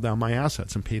just sell down my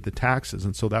assets and pay the taxes.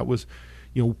 And so that was,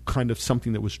 kind of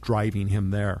something that was driving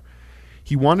him there.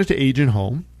 He wanted to age in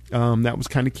home. That was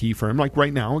kind of key for him. Like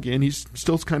right now, again, he's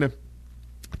still kind of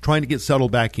trying to get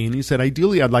settled back in. He said,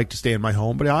 ideally, I'd like to stay in my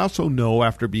home, but I also know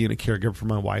after being a caregiver for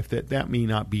my wife that may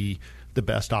not be the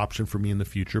best option for me in the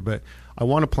future. But I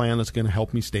want a plan that's going to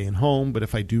help me stay in home. But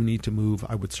if I do need to move,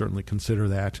 I would certainly consider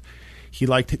that. He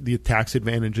liked the tax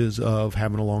advantages of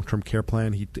having a long-term care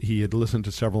plan. He had listened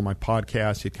to several of my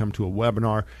podcasts. He had come to a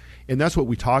webinar. And that's what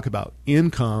we talk about.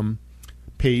 Income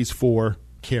pays for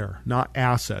care, not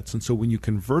assets. And so when you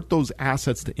convert those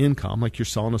assets to income, like you're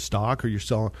selling a stock or you're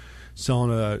selling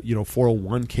a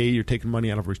 401k, you're taking money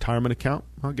out of a retirement account,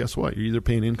 well, guess what? You're either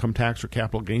paying income tax or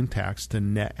capital gain tax to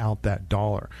net out that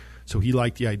dollar. So he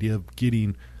liked the idea of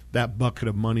getting that bucket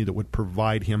of money that would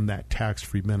provide him that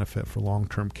tax-free benefit for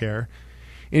long-term care.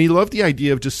 And he loved the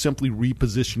idea of just simply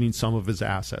repositioning some of his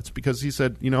assets, because he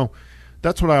said,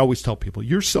 that's what I always tell people.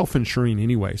 You're self-insuring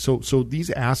anyway. So these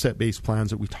asset-based plans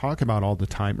that we talk about all the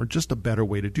time are just a better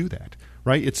way to do that,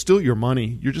 right? It's still your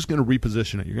money. You're just going to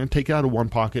reposition it. You're going to take it out of one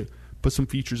pocket, put some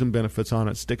features and benefits on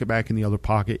it, stick it back in the other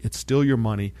pocket. It's still your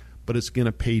money, but it's going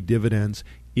to pay dividends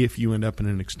if you end up in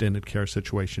an extended care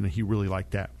situation. And he really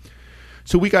liked that.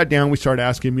 So we got down. We started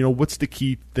asking him, what's the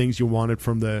key things you wanted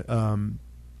from the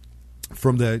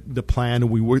plan, and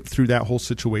we went through that whole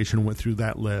situation, went through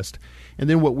that list. And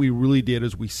then what we really did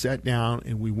is we sat down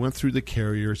and we went through the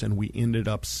carriers, and we ended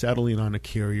up settling on a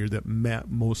carrier that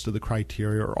met most of the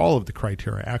criteria, or all of the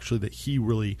criteria actually, that he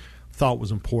really thought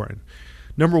was important.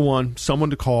 Number one,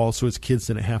 someone to call so his kids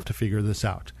didn't have to figure this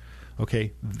out.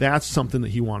 Okay, that's something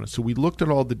that he wanted. So we looked at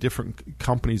all the different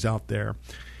companies out there,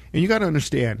 and you got to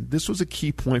understand, this was a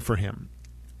key point for him.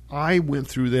 I went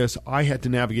through this. I had to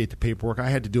navigate the paperwork. I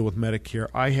had to deal with Medicare.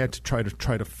 I had to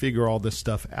try to figure all this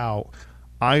stuff out.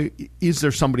 Is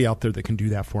there somebody out there that can do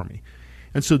that for me?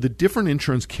 And so the different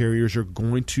insurance carriers are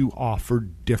going to offer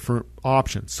different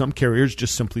options. Some carriers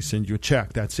just simply send you a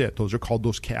check. That's it. Those are called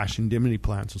those cash indemnity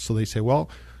plans. And so they say, well,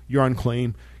 you're on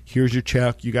claim. Here's your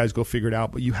check. You guys go figure it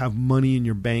out. But you have money in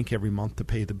your bank every month to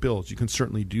pay the bills. You can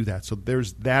certainly do that. So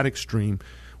there's that extreme,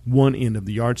 one end of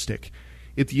the yardstick.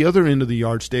 At the other end of the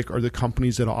yardstick are the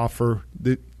companies that offer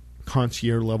the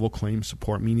concierge level claim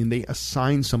support, meaning they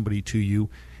assign somebody to you.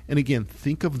 And again,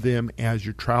 think of them as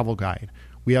your travel guide.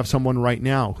 We have someone right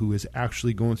now who is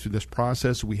actually going through this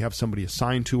process. We have somebody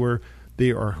assigned to her.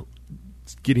 They are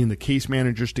getting the case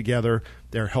managers together.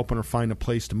 They're helping her find a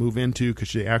place to move into because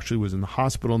she actually was in the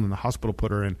hospital, and then the hospital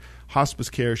put her in hospice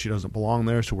care. She doesn't belong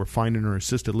there, so we're finding her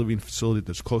assisted living facility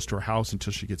that's close to her house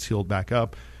until she gets healed back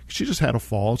up. She just had a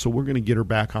fall, so we're going to get her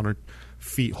back on her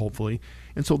feet, hopefully.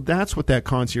 And so that's what that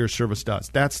concierge service does.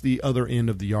 That's the other end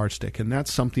of the yardstick, and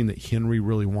that's something that Henry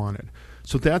really wanted.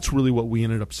 So that's really what we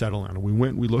ended up settling on.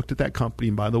 We looked at that company,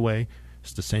 and by the way,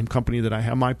 it's the same company that I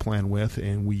have my plan with,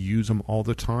 and we use them all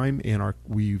the time, and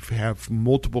we have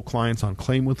multiple clients on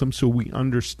claim with them, so we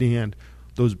understand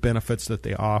those benefits that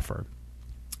they offer.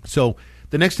 So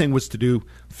the next thing was to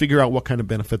figure out what kind of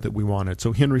benefit that we wanted.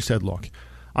 So Henry said, look,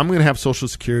 I'm going to have Social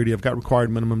Security. I've got required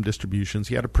minimum distributions.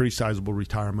 He had a pretty sizable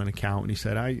retirement account, and he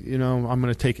said, I'm going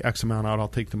to take X amount out. I'll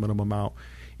take the minimum out.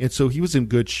 And so he was in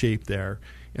good shape there.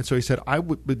 And so he said, I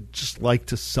would just like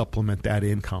to supplement that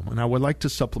income. And I would like to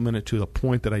supplement it to the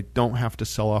point that I don't have to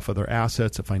sell off other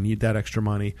assets if I need that extra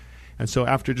money. And so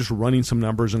after just running some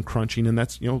numbers and crunching, and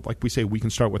that's, like we say, we can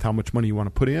start with how much money you want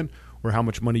to put in or how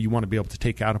much money you want to be able to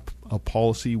take out of a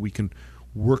policy. We can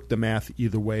work the math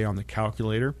either way on the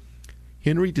calculator.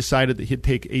 Henry decided that he'd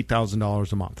take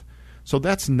 $8,000 a month. So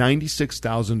that's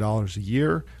 $96,000 a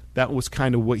year. That was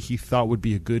kind of what he thought would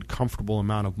be a good, comfortable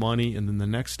amount of money. And then the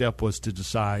next step was to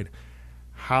decide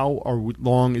how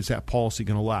long is that policy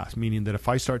going to last? Meaning that if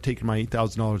I start taking my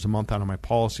 $8,000 a month out of my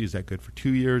policy, is that good for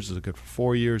 2 years? Is it good for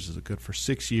 4 years? Is it good for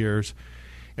 6 years?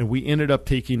 And we ended up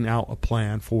taking out a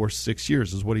plan for 6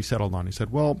 years is what he settled on. He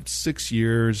said, well, 6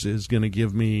 years is going to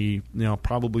give me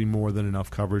probably more than enough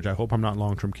coverage. I hope I'm not in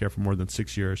long-term care for more than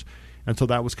 6 years. And so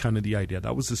that was kind of the idea.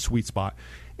 That was the sweet spot.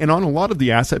 And on a lot of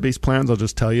the asset-based plans, I'll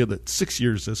just tell you that 6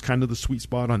 years is kind of the sweet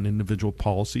spot on individual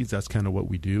policies. That's kind of what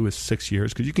we do is 6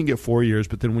 years, because you can get 4 years,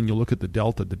 but then when you look at the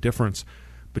delta, the difference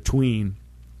between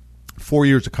 4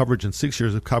 years of coverage and 6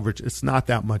 years of coverage, it's not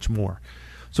that much more.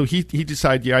 So he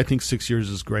decided, I think 6 years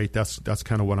is great. That's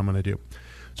kind of what I'm going to do.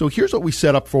 So here's what we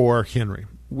set up for Henry.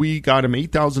 We got him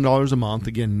 $8,000 a month,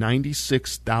 again,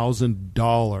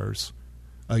 $96,000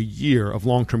 a year of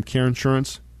long-term care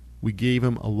insurance. We gave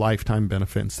him a lifetime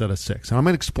benefit instead of 6. And I'm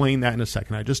going to explain that in a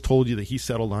second. I just told you that he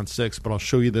settled on 6, but I'll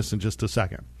show you this in just a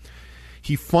second.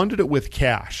 He funded it with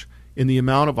cash in the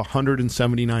amount of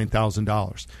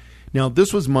 $179,000. Now,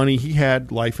 this was money. He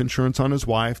had life insurance on his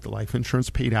wife. The life insurance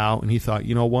paid out, and he thought,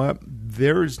 you know what?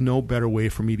 There is no better way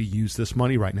for me to use this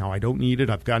money right now. I don't need it.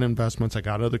 I've got investments. I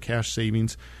got other cash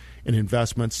savings and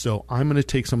investments. So I'm going to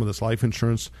take some of this life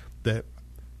insurance that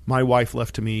my wife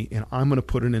left to me, and I'm going to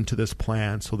put it into this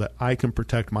plan so that I can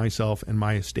protect myself and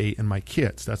my estate and my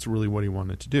kids. That's really what he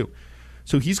wanted to do.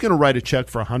 So he's going to write a check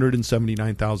for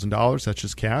 $179,000. That's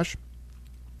just cash.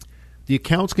 The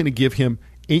account's going to give him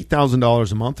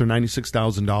 $8,000 a month or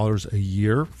 $96,000 a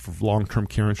year for long-term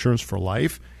care insurance for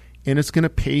life, and it's going to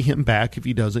pay him back if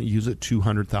he doesn't use it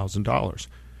 $200,000.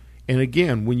 And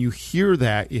again, when you hear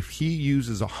that, if he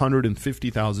uses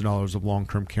 $150,000 of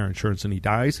long-term care insurance and he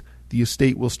dies, the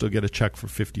estate will still get a check for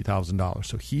 $50,000.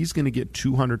 So he's going to get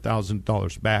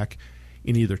 $200,000 back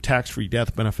in either tax-free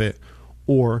death benefit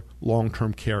or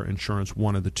long-term care insurance,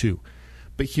 one of the two.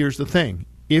 But here's the thing.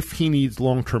 If he needs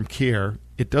long-term care,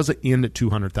 it doesn't end at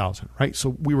 $200,000, right?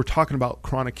 So we were talking about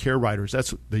chronic care riders.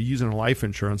 They're using a life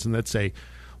insurance, and they'd say,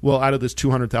 well, out of this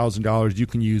 $200,000, you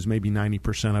can use maybe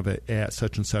 90% of it at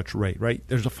such and such rate, right?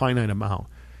 There's a finite amount.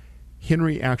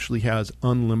 Henry actually has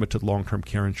unlimited long-term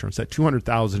care insurance. That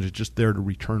 $200,000 is just there to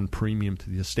return premium to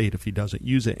the estate if he doesn't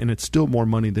use it, and it's still more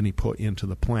money than he put into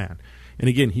the plan. And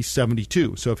again, he's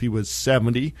 72, so if he was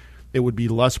 70, it would be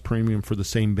less premium for the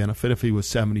same benefit. If he was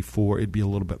 74, it'd be a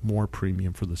little bit more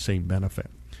premium for the same benefit.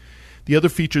 The other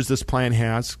features this plan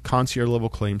has, concierge-level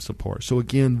claim support. So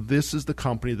again, this is the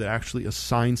company that actually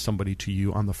assigns somebody to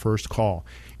you on the first call.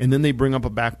 And then they bring up a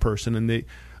back person and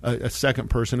a second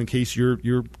person in case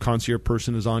your concierge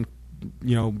person is on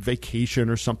vacation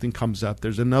or something comes up.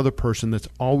 There's another person that's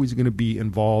always going to be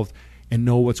involved and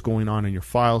know what's going on in your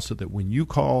file so that when you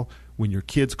call, when your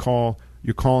kids call,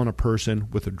 you're calling a person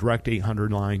with a direct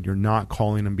 800 line. You're not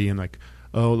calling and being like,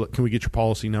 oh, look, can we get your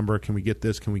policy number? Can we get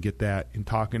this? Can we get that? And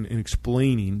talking and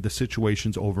explaining the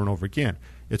situations over and over again.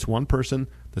 It's one person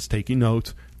that's taking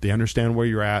notes. They understand where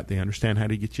you're at. They understand how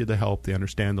to get you the help. They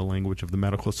understand the language of the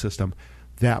medical system.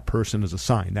 That person is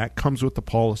assigned. That comes with the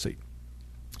policy.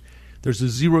 There's a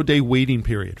 0-day waiting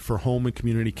period for home and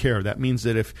community care. That means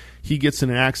that if he gets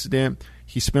in an accident,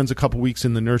 he spends a couple weeks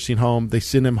in the nursing home, they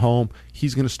send him home,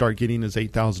 he's going to start getting his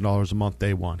 $8,000 a month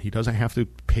day one. He doesn't have to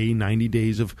pay 90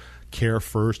 days of care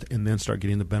first and then start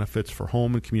getting the benefits for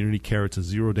home and community care. It's a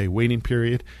 0-day waiting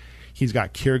period. He's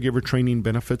got caregiver training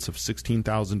benefits of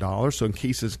 $16,000. So in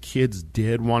case his kids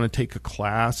did want to take a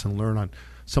class and learn on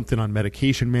something on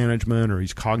medication management, or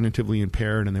he's cognitively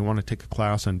impaired and they want to take a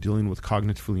class on dealing with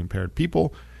cognitively impaired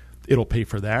people, it'll pay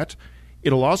for that.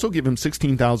 It'll also give him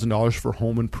 $16,000 for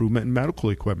home improvement and medical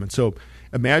equipment. So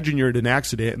imagine you're at an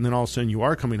accident and then all of a sudden you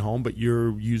are coming home, but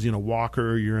you're using a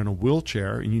walker, you're in a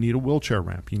wheelchair, and you need a wheelchair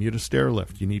ramp, you need a stair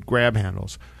lift, you need grab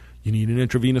handles, you need an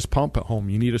intravenous pump at home,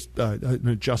 you need an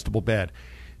adjustable bed.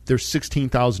 There's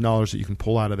 $16,000 that you can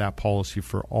pull out of that policy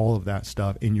for all of that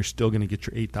stuff, and you're still going to get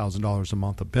your $8,000 a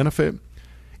month of benefit.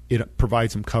 It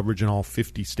provides him coverage in all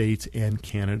 50 states and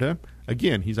Canada.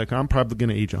 Again, he's like, I'm probably going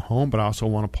to age at home, but I also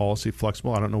want a policy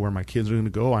flexible. I don't know where my kids are going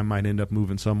to go. I might end up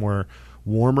moving somewhere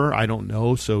warmer. I don't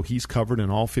know. So he's covered in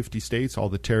all 50 states, all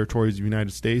the territories of the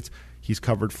United States. He's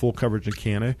covered full coverage in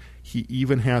Canada. He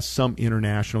even has some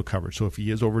international coverage. So if he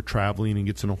is over traveling and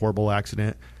gets in a horrible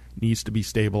accident, needs to be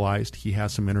stabilized, he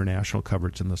has some international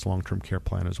coverage in this long-term care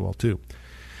plan as well too.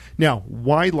 Now,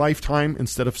 why lifetime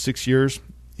instead of 6 years?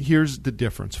 Here's the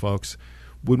difference, folks.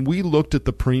 When we looked at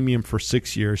the premium for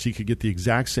 6 years, he could get the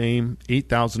exact same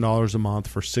 $8,000 a month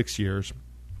for 6 years.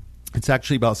 It's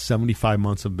actually about 75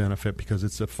 months of benefit because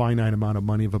it's a finite amount of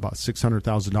money of about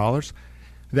 $600,000.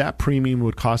 That premium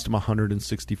would cost him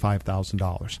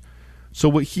 $165,000. So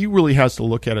what he really has to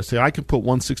look at is say, I can put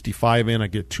 $165 in, I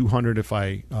get $200 if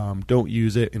I don't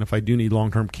use it, and if I do need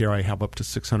long-term care, I have up to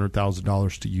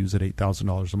 $600,000 to use at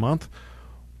 $8,000 a month.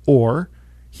 Or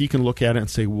he can look at it and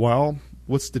say, well,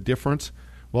 what's the difference?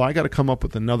 Well, I got to come up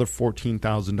with another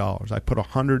 $14,000. I put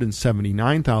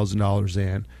 $179,000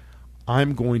 in.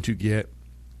 I'm going to get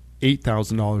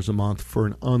 $8,000 a month for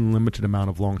an unlimited amount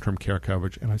of long-term care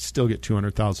coverage, and I still get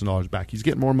 $200,000 back. He's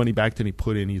getting more money back than he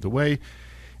put in either way.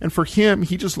 And for him,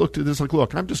 he just looked at this like,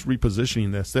 look, I'm just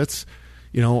repositioning this. That's,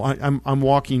 I'm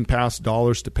walking past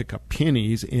dollars to pick up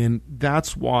pennies, and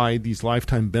that's why these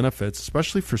lifetime benefits,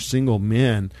 especially for single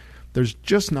men, there's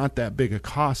just not that big a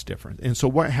cost difference. And so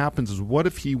what happens is, what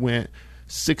if he went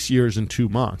 6 years and 2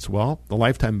 months? Well, the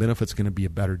lifetime benefit's going to be a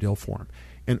better deal for him.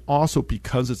 And also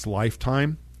because it's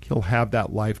lifetime, he'll have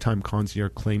that lifetime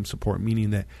concierge claim support,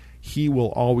 meaning that he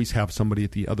will always have somebody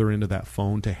at the other end of that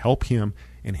phone to help him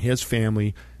and his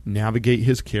family navigate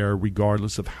his care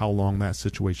regardless of how long that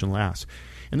situation lasts.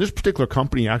 And this particular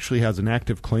company actually has an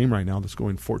active claim right now that's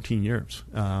going 14 years.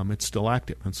 It's still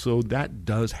active. And so that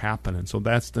does happen. And so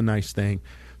that's the nice thing.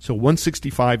 So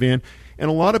 $165 in. And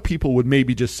a lot of people would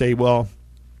maybe just say, well,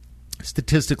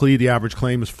 statistically, the average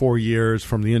claim is 4 years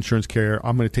from the insurance carrier.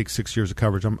 I'm going to take 6 years of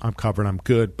coverage. I'm covered. I'm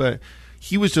good. But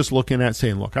he was just looking at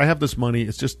saying, look, I have this money.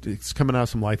 It's coming out of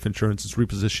some life insurance. It's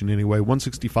repositioned anyway.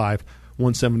 165,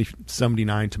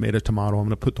 179, tomato. I'm going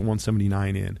to put the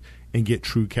 179 in and get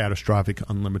true catastrophic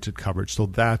unlimited coverage. So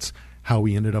that's how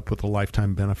we ended up with a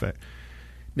lifetime benefit.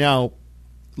 Now,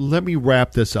 let me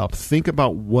wrap this up. Think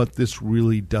about what this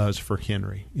really does for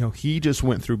Henry. He just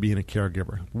went through being a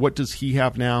caregiver. What does he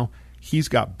have now? He's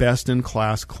got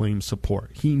best-in-class claim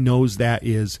support. He knows that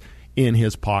is in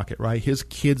his pocket, right? His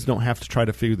kids don't have to try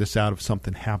to figure this out if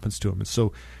something happens to him. And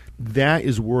so that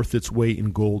is worth its weight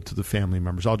in gold to the family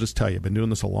members. I'll just tell you, I've been doing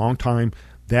this a long time.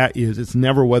 It's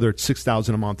never whether it's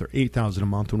 $6,000 a month or $8,000 a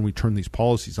month when we turn these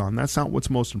policies on. That's not what's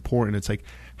most important. It's like,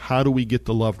 how do we get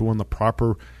the loved one the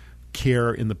proper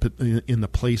care in the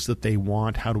place that they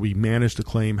want? How do we manage the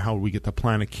claim? How do we get the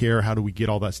plan of care? How do we get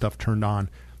all that stuff turned on?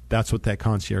 That's what that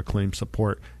concierge claim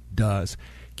support does.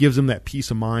 Gives him that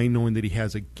peace of mind knowing that he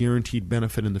has a guaranteed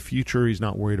benefit in the future. He's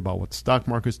not worried about what the stock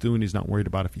market's doing. He's not worried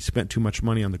about if he spent too much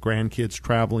money on the grandkids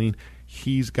traveling.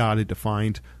 He's got a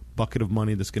defined bucket of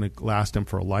money that's going to last him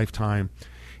for a lifetime.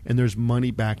 And there's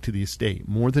money back to the estate.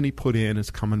 More than he put in is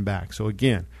coming back. So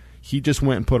again, he just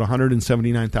went and put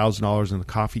 $179,000 in the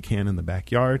coffee can in the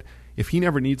backyard. If he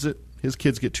never needs it, his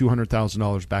kids get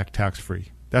 $200,000 back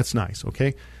tax-free. That's nice,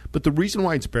 okay? But the reason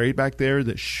why it's buried back there,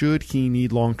 that should he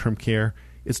need long-term care,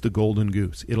 it's the golden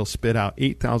goose. It'll spit out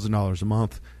 $8,000 a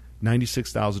month,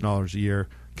 $96,000 a year,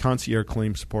 concierge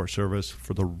claim support service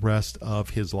for the rest of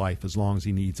his life as long as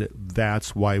he needs it.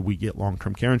 That's why we get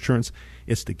long-term care insurance.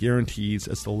 It's the guarantees.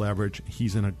 It's the leverage.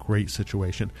 He's in a great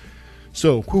situation.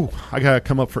 So, I got to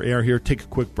come up for air here, take a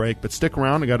quick break, but stick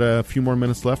around. I got a few more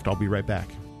minutes left. I'll be right back.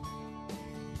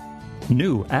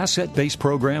 New asset-based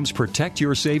programs protect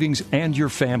your savings and your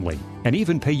family, and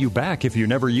even pay you back if you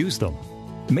never use them.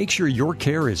 Make sure your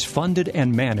care is funded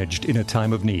and managed in a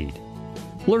time of need.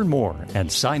 Learn more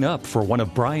and sign up for one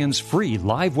of Brian's free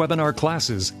live webinar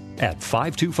classes at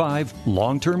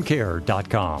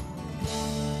 525longtermcare.com.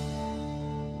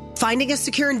 Finding a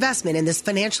secure investment in this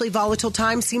financially volatile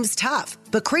time seems tough,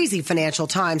 but crazy financial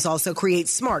times also create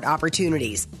smart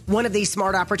opportunities. One of these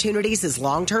smart opportunities is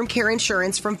long-term care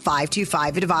insurance from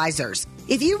 525 Advisors.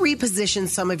 If you reposition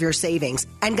some of your savings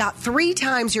and got 3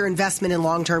 times your investment in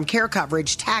long-term care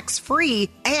coverage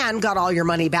tax-free and got all your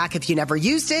money back if you never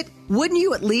used it, wouldn't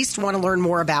you at least want to learn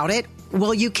more about it?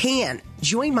 Well, you can.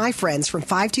 Join my friends from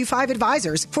 525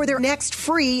 Advisors for their next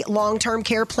free long-term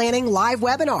care planning live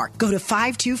webinar. Go to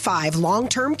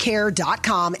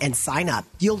 525longtermcare.com and sign up.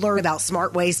 You'll learn about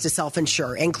smart ways to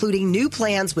self-insure, including new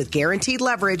plans with guaranteed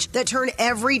leverage that turn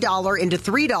every dollar into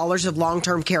 $3 of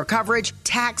long-term care coverage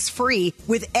tax-free,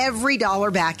 with every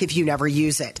dollar back if you never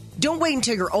use it. Don't wait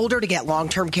until you're older to get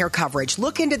long-term care coverage.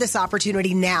 Look into this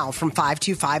opportunity now from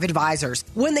 525 Advisors,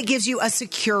 one that gives you a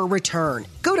secure return.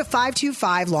 Go to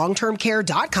 525longtermcare.com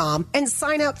and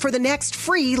sign up for the next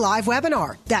free live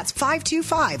webinar. That's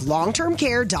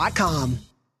 525longtermcare.com.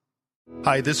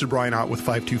 Hi, this is Brian Ott with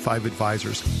 525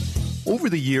 Advisors. Over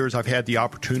the years, I've had the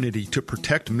opportunity to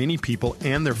protect many people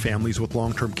and their families with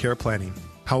long-term care planning.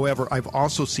 However, I've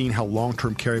also seen how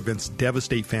long-term care events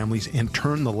devastate families and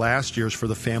turn the last years for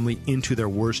the family into their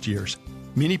worst years.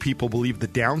 Many people believe the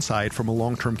downside from a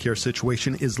long-term care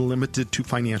situation is limited to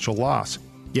financial loss.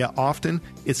 Yet often,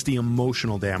 it's the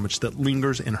emotional damage that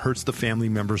lingers and hurts the family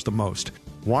members the most.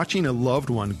 Watching a loved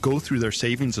one go through their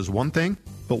savings is one thing,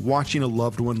 but watching a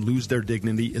loved one lose their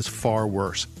dignity is far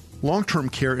worse.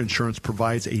 Long-term care insurance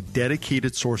provides a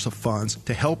dedicated source of funds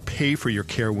to help pay for your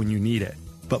care when you need it.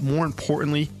 But more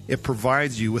importantly, it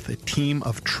provides you with a team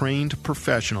of trained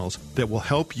professionals that will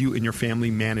help you and your family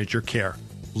manage your care.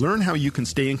 Learn how you can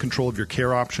stay in control of your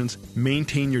care options,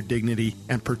 maintain your dignity,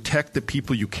 and protect the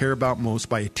people you care about most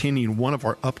by attending one of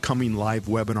our upcoming live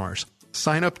webinars.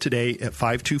 Sign up today at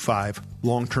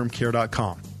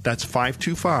 525longtermcare.com. That's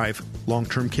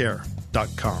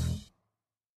 525longtermcare.com.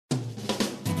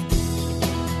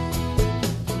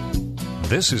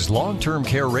 This is Long-Term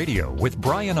Care Radio with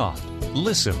Brian Ott.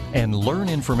 Listen and learn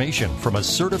information from a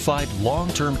certified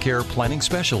long-term care planning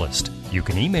specialist. You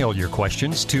can email your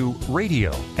questions to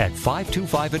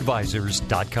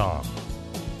radio@525advisors.com.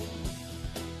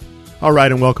 All right,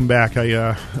 and welcome back.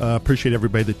 I appreciate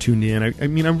everybody that tuned in. I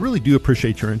really do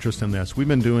appreciate your interest in this. We've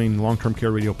been doing Long-Term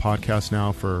Care Radio podcasts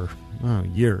now for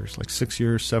years, like 6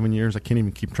 years, 7 years. I can't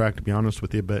even keep track, to be honest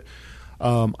with you, but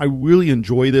I really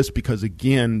enjoy this because,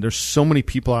 again, there's so many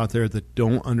people out there that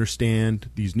don't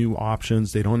understand these new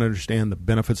options. They don't understand the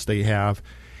benefits they have.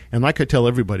 And like I tell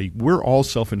everybody, we're all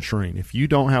self-insuring. If you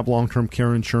don't have long-term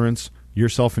care insurance, you're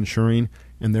self-insuring,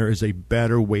 and there is a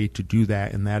better way to do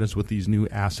that, and that is with these new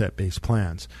asset-based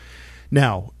plans.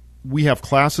 Now, we have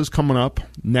classes coming up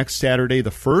next Saturday, the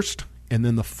 1st, and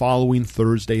then the following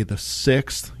Thursday, the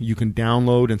 6th. You can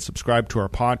download and subscribe to our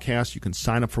podcast. You can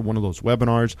sign up for one of those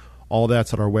webinars. All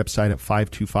that's at our website at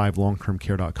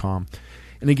 525longtermcare.com.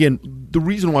 And again, the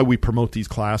reason why we promote these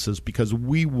classes because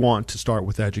we want to start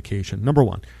with education. Number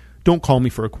one, don't call me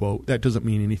for a quote. That doesn't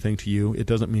mean anything to you. It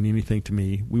doesn't mean anything to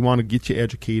me. We want to get you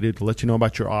educated, let you know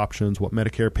about your options, what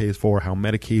Medicare pays for, how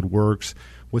Medicaid works,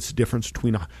 what's the difference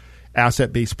between a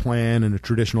asset-based plan and a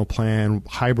traditional plan,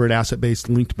 hybrid asset-based,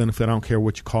 linked benefit, I don't care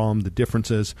what you call them, the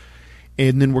differences.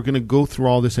 And then we're going to go through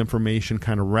all this information,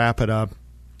 kind of wrap it up,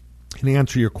 and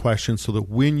answer your questions so that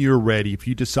when you're ready, if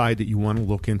you decide that you want to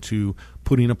look into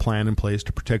putting a plan in place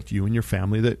to protect you and your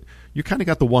family, that you kind of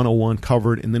got the 101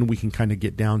 covered, and then we can kind of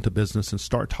get down to business and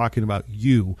start talking about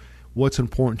you, what's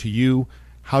important to you,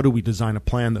 how do we design a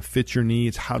plan that fits your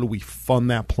needs, how do we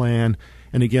fund that plan.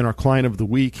 And again, our client of the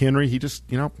week, Henry, he just,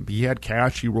 he had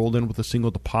cash, he rolled in with a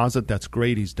single deposit. That's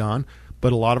great, he's done.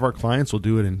 But a lot of our clients will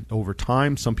do it over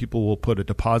time. Some people will put a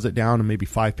deposit down and maybe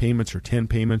 5 payments or 10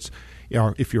 payments.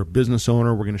 If you're a business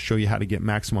owner, we're going to show you how to get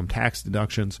maximum tax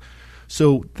deductions.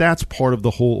 So that's part of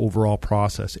the whole overall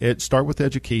process. Start with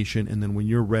education, and then when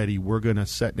you're ready, we're going to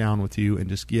sit down with you and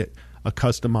just get a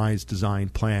customized design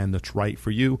plan that's right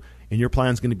for you. And your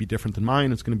plan is going to be different than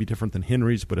mine. It's going to be different than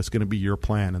Henry's, but it's going to be your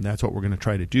plan, and that's what we're going to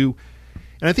try to do.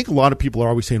 And I think a lot of people are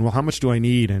always saying, well, how much do I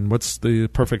need and what's the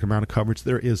perfect amount of coverage?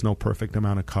 There is no perfect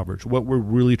amount of coverage. What we're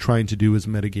really trying to do is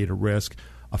mitigate a risk,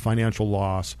 a financial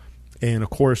loss. And,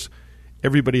 of course,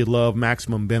 everybody loves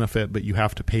maximum benefit, but you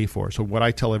have to pay for it. So what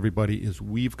I tell everybody is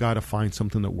we've got to find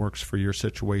something that works for your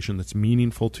situation that's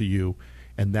meaningful to you,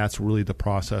 and that's really the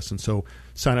process. And so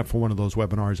sign up for one of those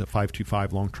webinars at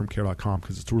 525longtermcare.com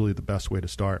because it's really the best way to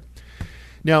start.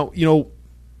 Now,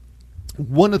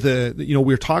 one of the,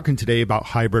 we're talking today about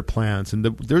hybrid plans, and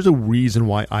there's a reason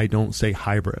why I don't say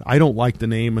hybrid. I don't like the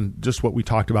name and just what we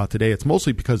talked about today. It's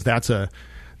mostly because that's the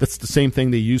same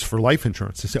thing they use for life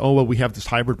insurance. They say, oh, well, we have this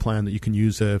hybrid plan that you can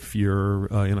use if you're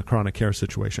in a chronic care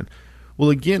situation. Well,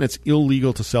 again, it's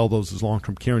illegal to sell those as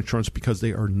long-term care insurance because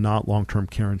they are not long-term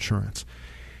care insurance.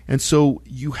 And so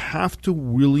you have to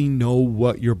really know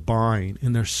what you're buying.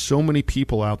 And there's so many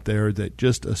people out there that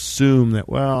just assume that,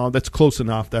 well, that's close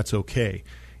enough, that's okay.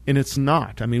 And it's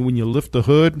not. I mean, when you lift the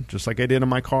hood, just like I did in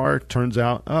my car, it turns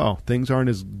out, things aren't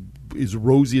as as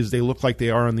rosy as they look like they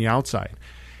are on the outside.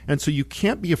 And so you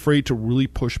can't be afraid to really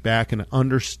push back and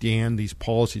understand these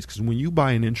policies, because when you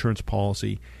buy an insurance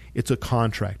policy, it's a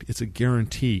contract, it's a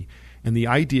guarantee. And the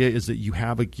idea is that you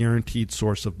have a guaranteed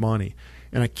source of money.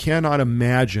 And I cannot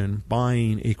imagine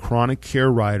buying a chronic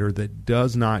care rider that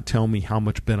does not tell me how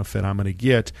much benefit I'm going to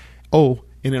get. Oh,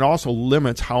 and it also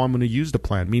limits how I'm going to use the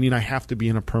plan, meaning I have to be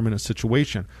in a permanent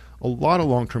situation. A lot of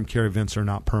long-term care events are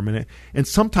not permanent, and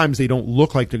sometimes they don't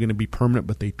look like they're going to be permanent,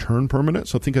 but they turn permanent.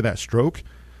 So think of that stroke.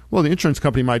 Well, the insurance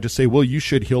company might just say, well, you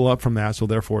should heal up from that, so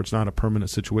therefore it's not a permanent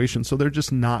situation. So they're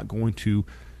just not going to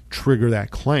trigger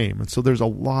that claim. And so there's a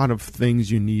lot of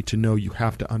things you need to know. You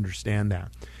have to understand that.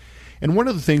 And one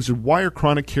of the things is, why are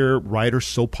chronic care riders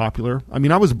so popular? I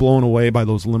mean, I was blown away by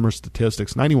those LIMER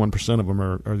statistics. 91% of them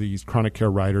are these chronic care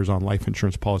riders on life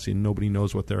insurance policy, and nobody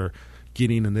knows what they're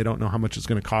getting, and they don't know how much it's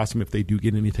going to cost them if they do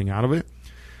get anything out of it.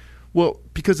 Well,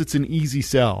 because it's an easy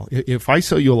sell. If I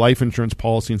sell you a life insurance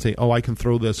policy and say, oh, I can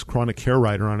throw this chronic care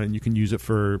rider on it and you can use it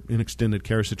for an extended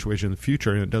care situation in the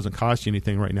future and it doesn't cost you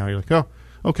anything right now, you're like, oh,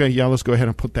 okay, yeah, let's go ahead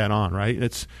and put that on, right?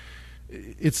 It's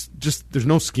just, there's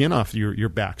no skin off your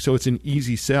back. So it's an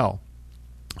easy sell.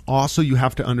 Also, you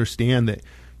have to understand that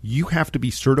you have to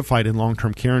be certified in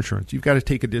long-term care insurance. You've got to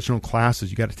take additional classes.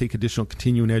 You've got to take additional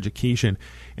continuing education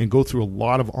and go through a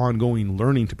lot of ongoing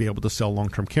learning to be able to sell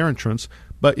long-term care insurance.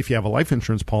 But if you have a life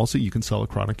insurance policy, you can sell a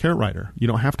chronic care rider. You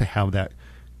don't have to have that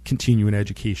continuing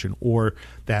education, or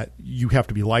that you have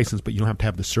to be licensed, but you don't have to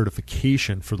have the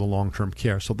certification for the long-term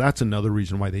care. So that's another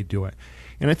reason why they do it.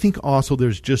 And I think also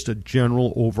there's just a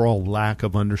general overall lack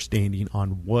of understanding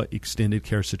on what extended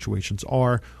care situations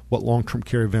are, what long-term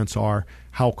care events are,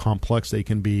 how complex they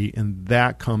can be, and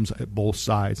that comes at both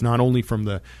sides, not only from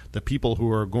the people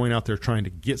who are going out there trying to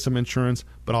get some insurance,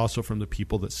 but also from the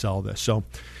people that sell this. So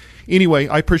anyway,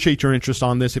 I appreciate your interest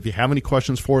on this. If you have any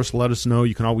questions for us, let us know.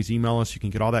 You can always email us. You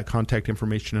can get all that contact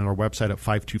information on our website at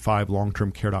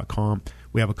 525longtermcare.com.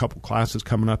 We have a couple classes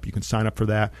coming up. You can sign up for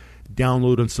that.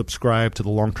 Download and subscribe to the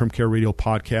Long-Term Care Radio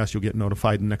podcast. You'll get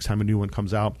notified the next time a new one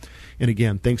comes out. And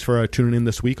again, thanks for tuning in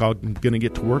this week. I'm going to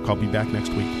get to work. I'll be back next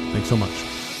week. Thanks so much.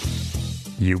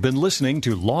 You've been listening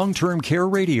to Long-Term Care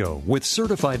Radio with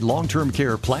certified long-term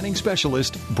care planning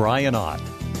specialist Brian Ott.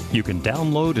 You can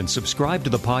download and subscribe to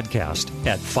the podcast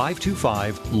at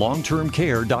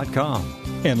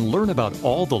 525longtermcare.com and learn about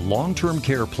all the long-term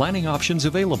care planning options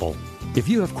available. If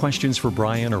you have questions for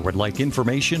Brian or would like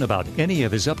information about any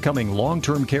of his upcoming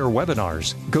long-term care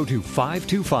webinars, go to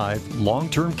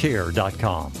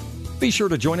 525longtermcare.com. Be sure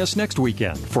to join us next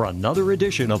weekend for another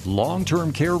edition of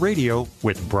Long-Term Care Radio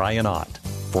with Brian Ott.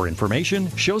 For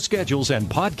information, show schedules, and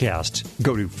podcasts,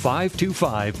 go to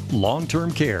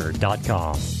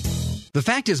 525longtermcare.com. The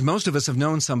fact is, most of us have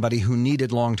known somebody who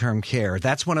needed long-term care.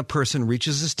 That's when a person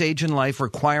reaches a stage in life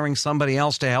requiring somebody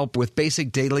else to help with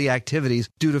basic daily activities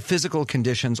due to physical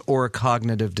conditions or a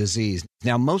cognitive disease.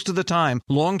 Now, most of the time,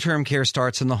 long-term care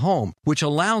starts in the home, which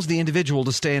allows the individual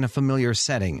to stay in a familiar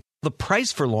setting. The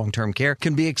price for long-term care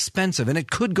can be expensive, and it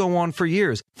could go on for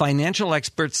years. Financial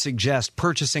experts suggest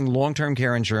purchasing long-term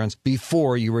care insurance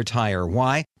before you retire.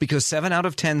 Why? Because 7 out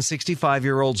of 10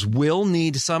 65-year-olds will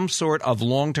need some sort of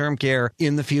long-term care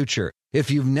in the future. If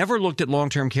you've never looked at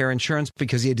long-term care insurance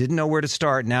because you didn't know where to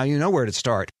start, now you know where to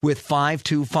start with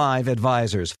 525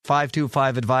 Advisors.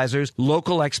 525 Advisors,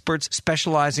 local experts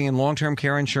specializing in long-term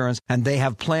care insurance, and they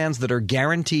have plans that are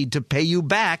guaranteed to pay you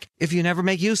back if you never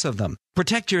make use of them.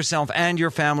 Protect yourself and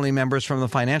your family members from the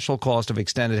financial cost of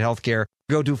extended health care.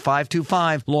 Go to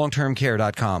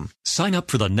 525longtermcare.com. Sign up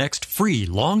for the next free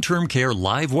long-term care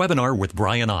live webinar with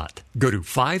Brian Ott. Go to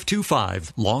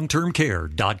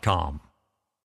 525longtermcare.com.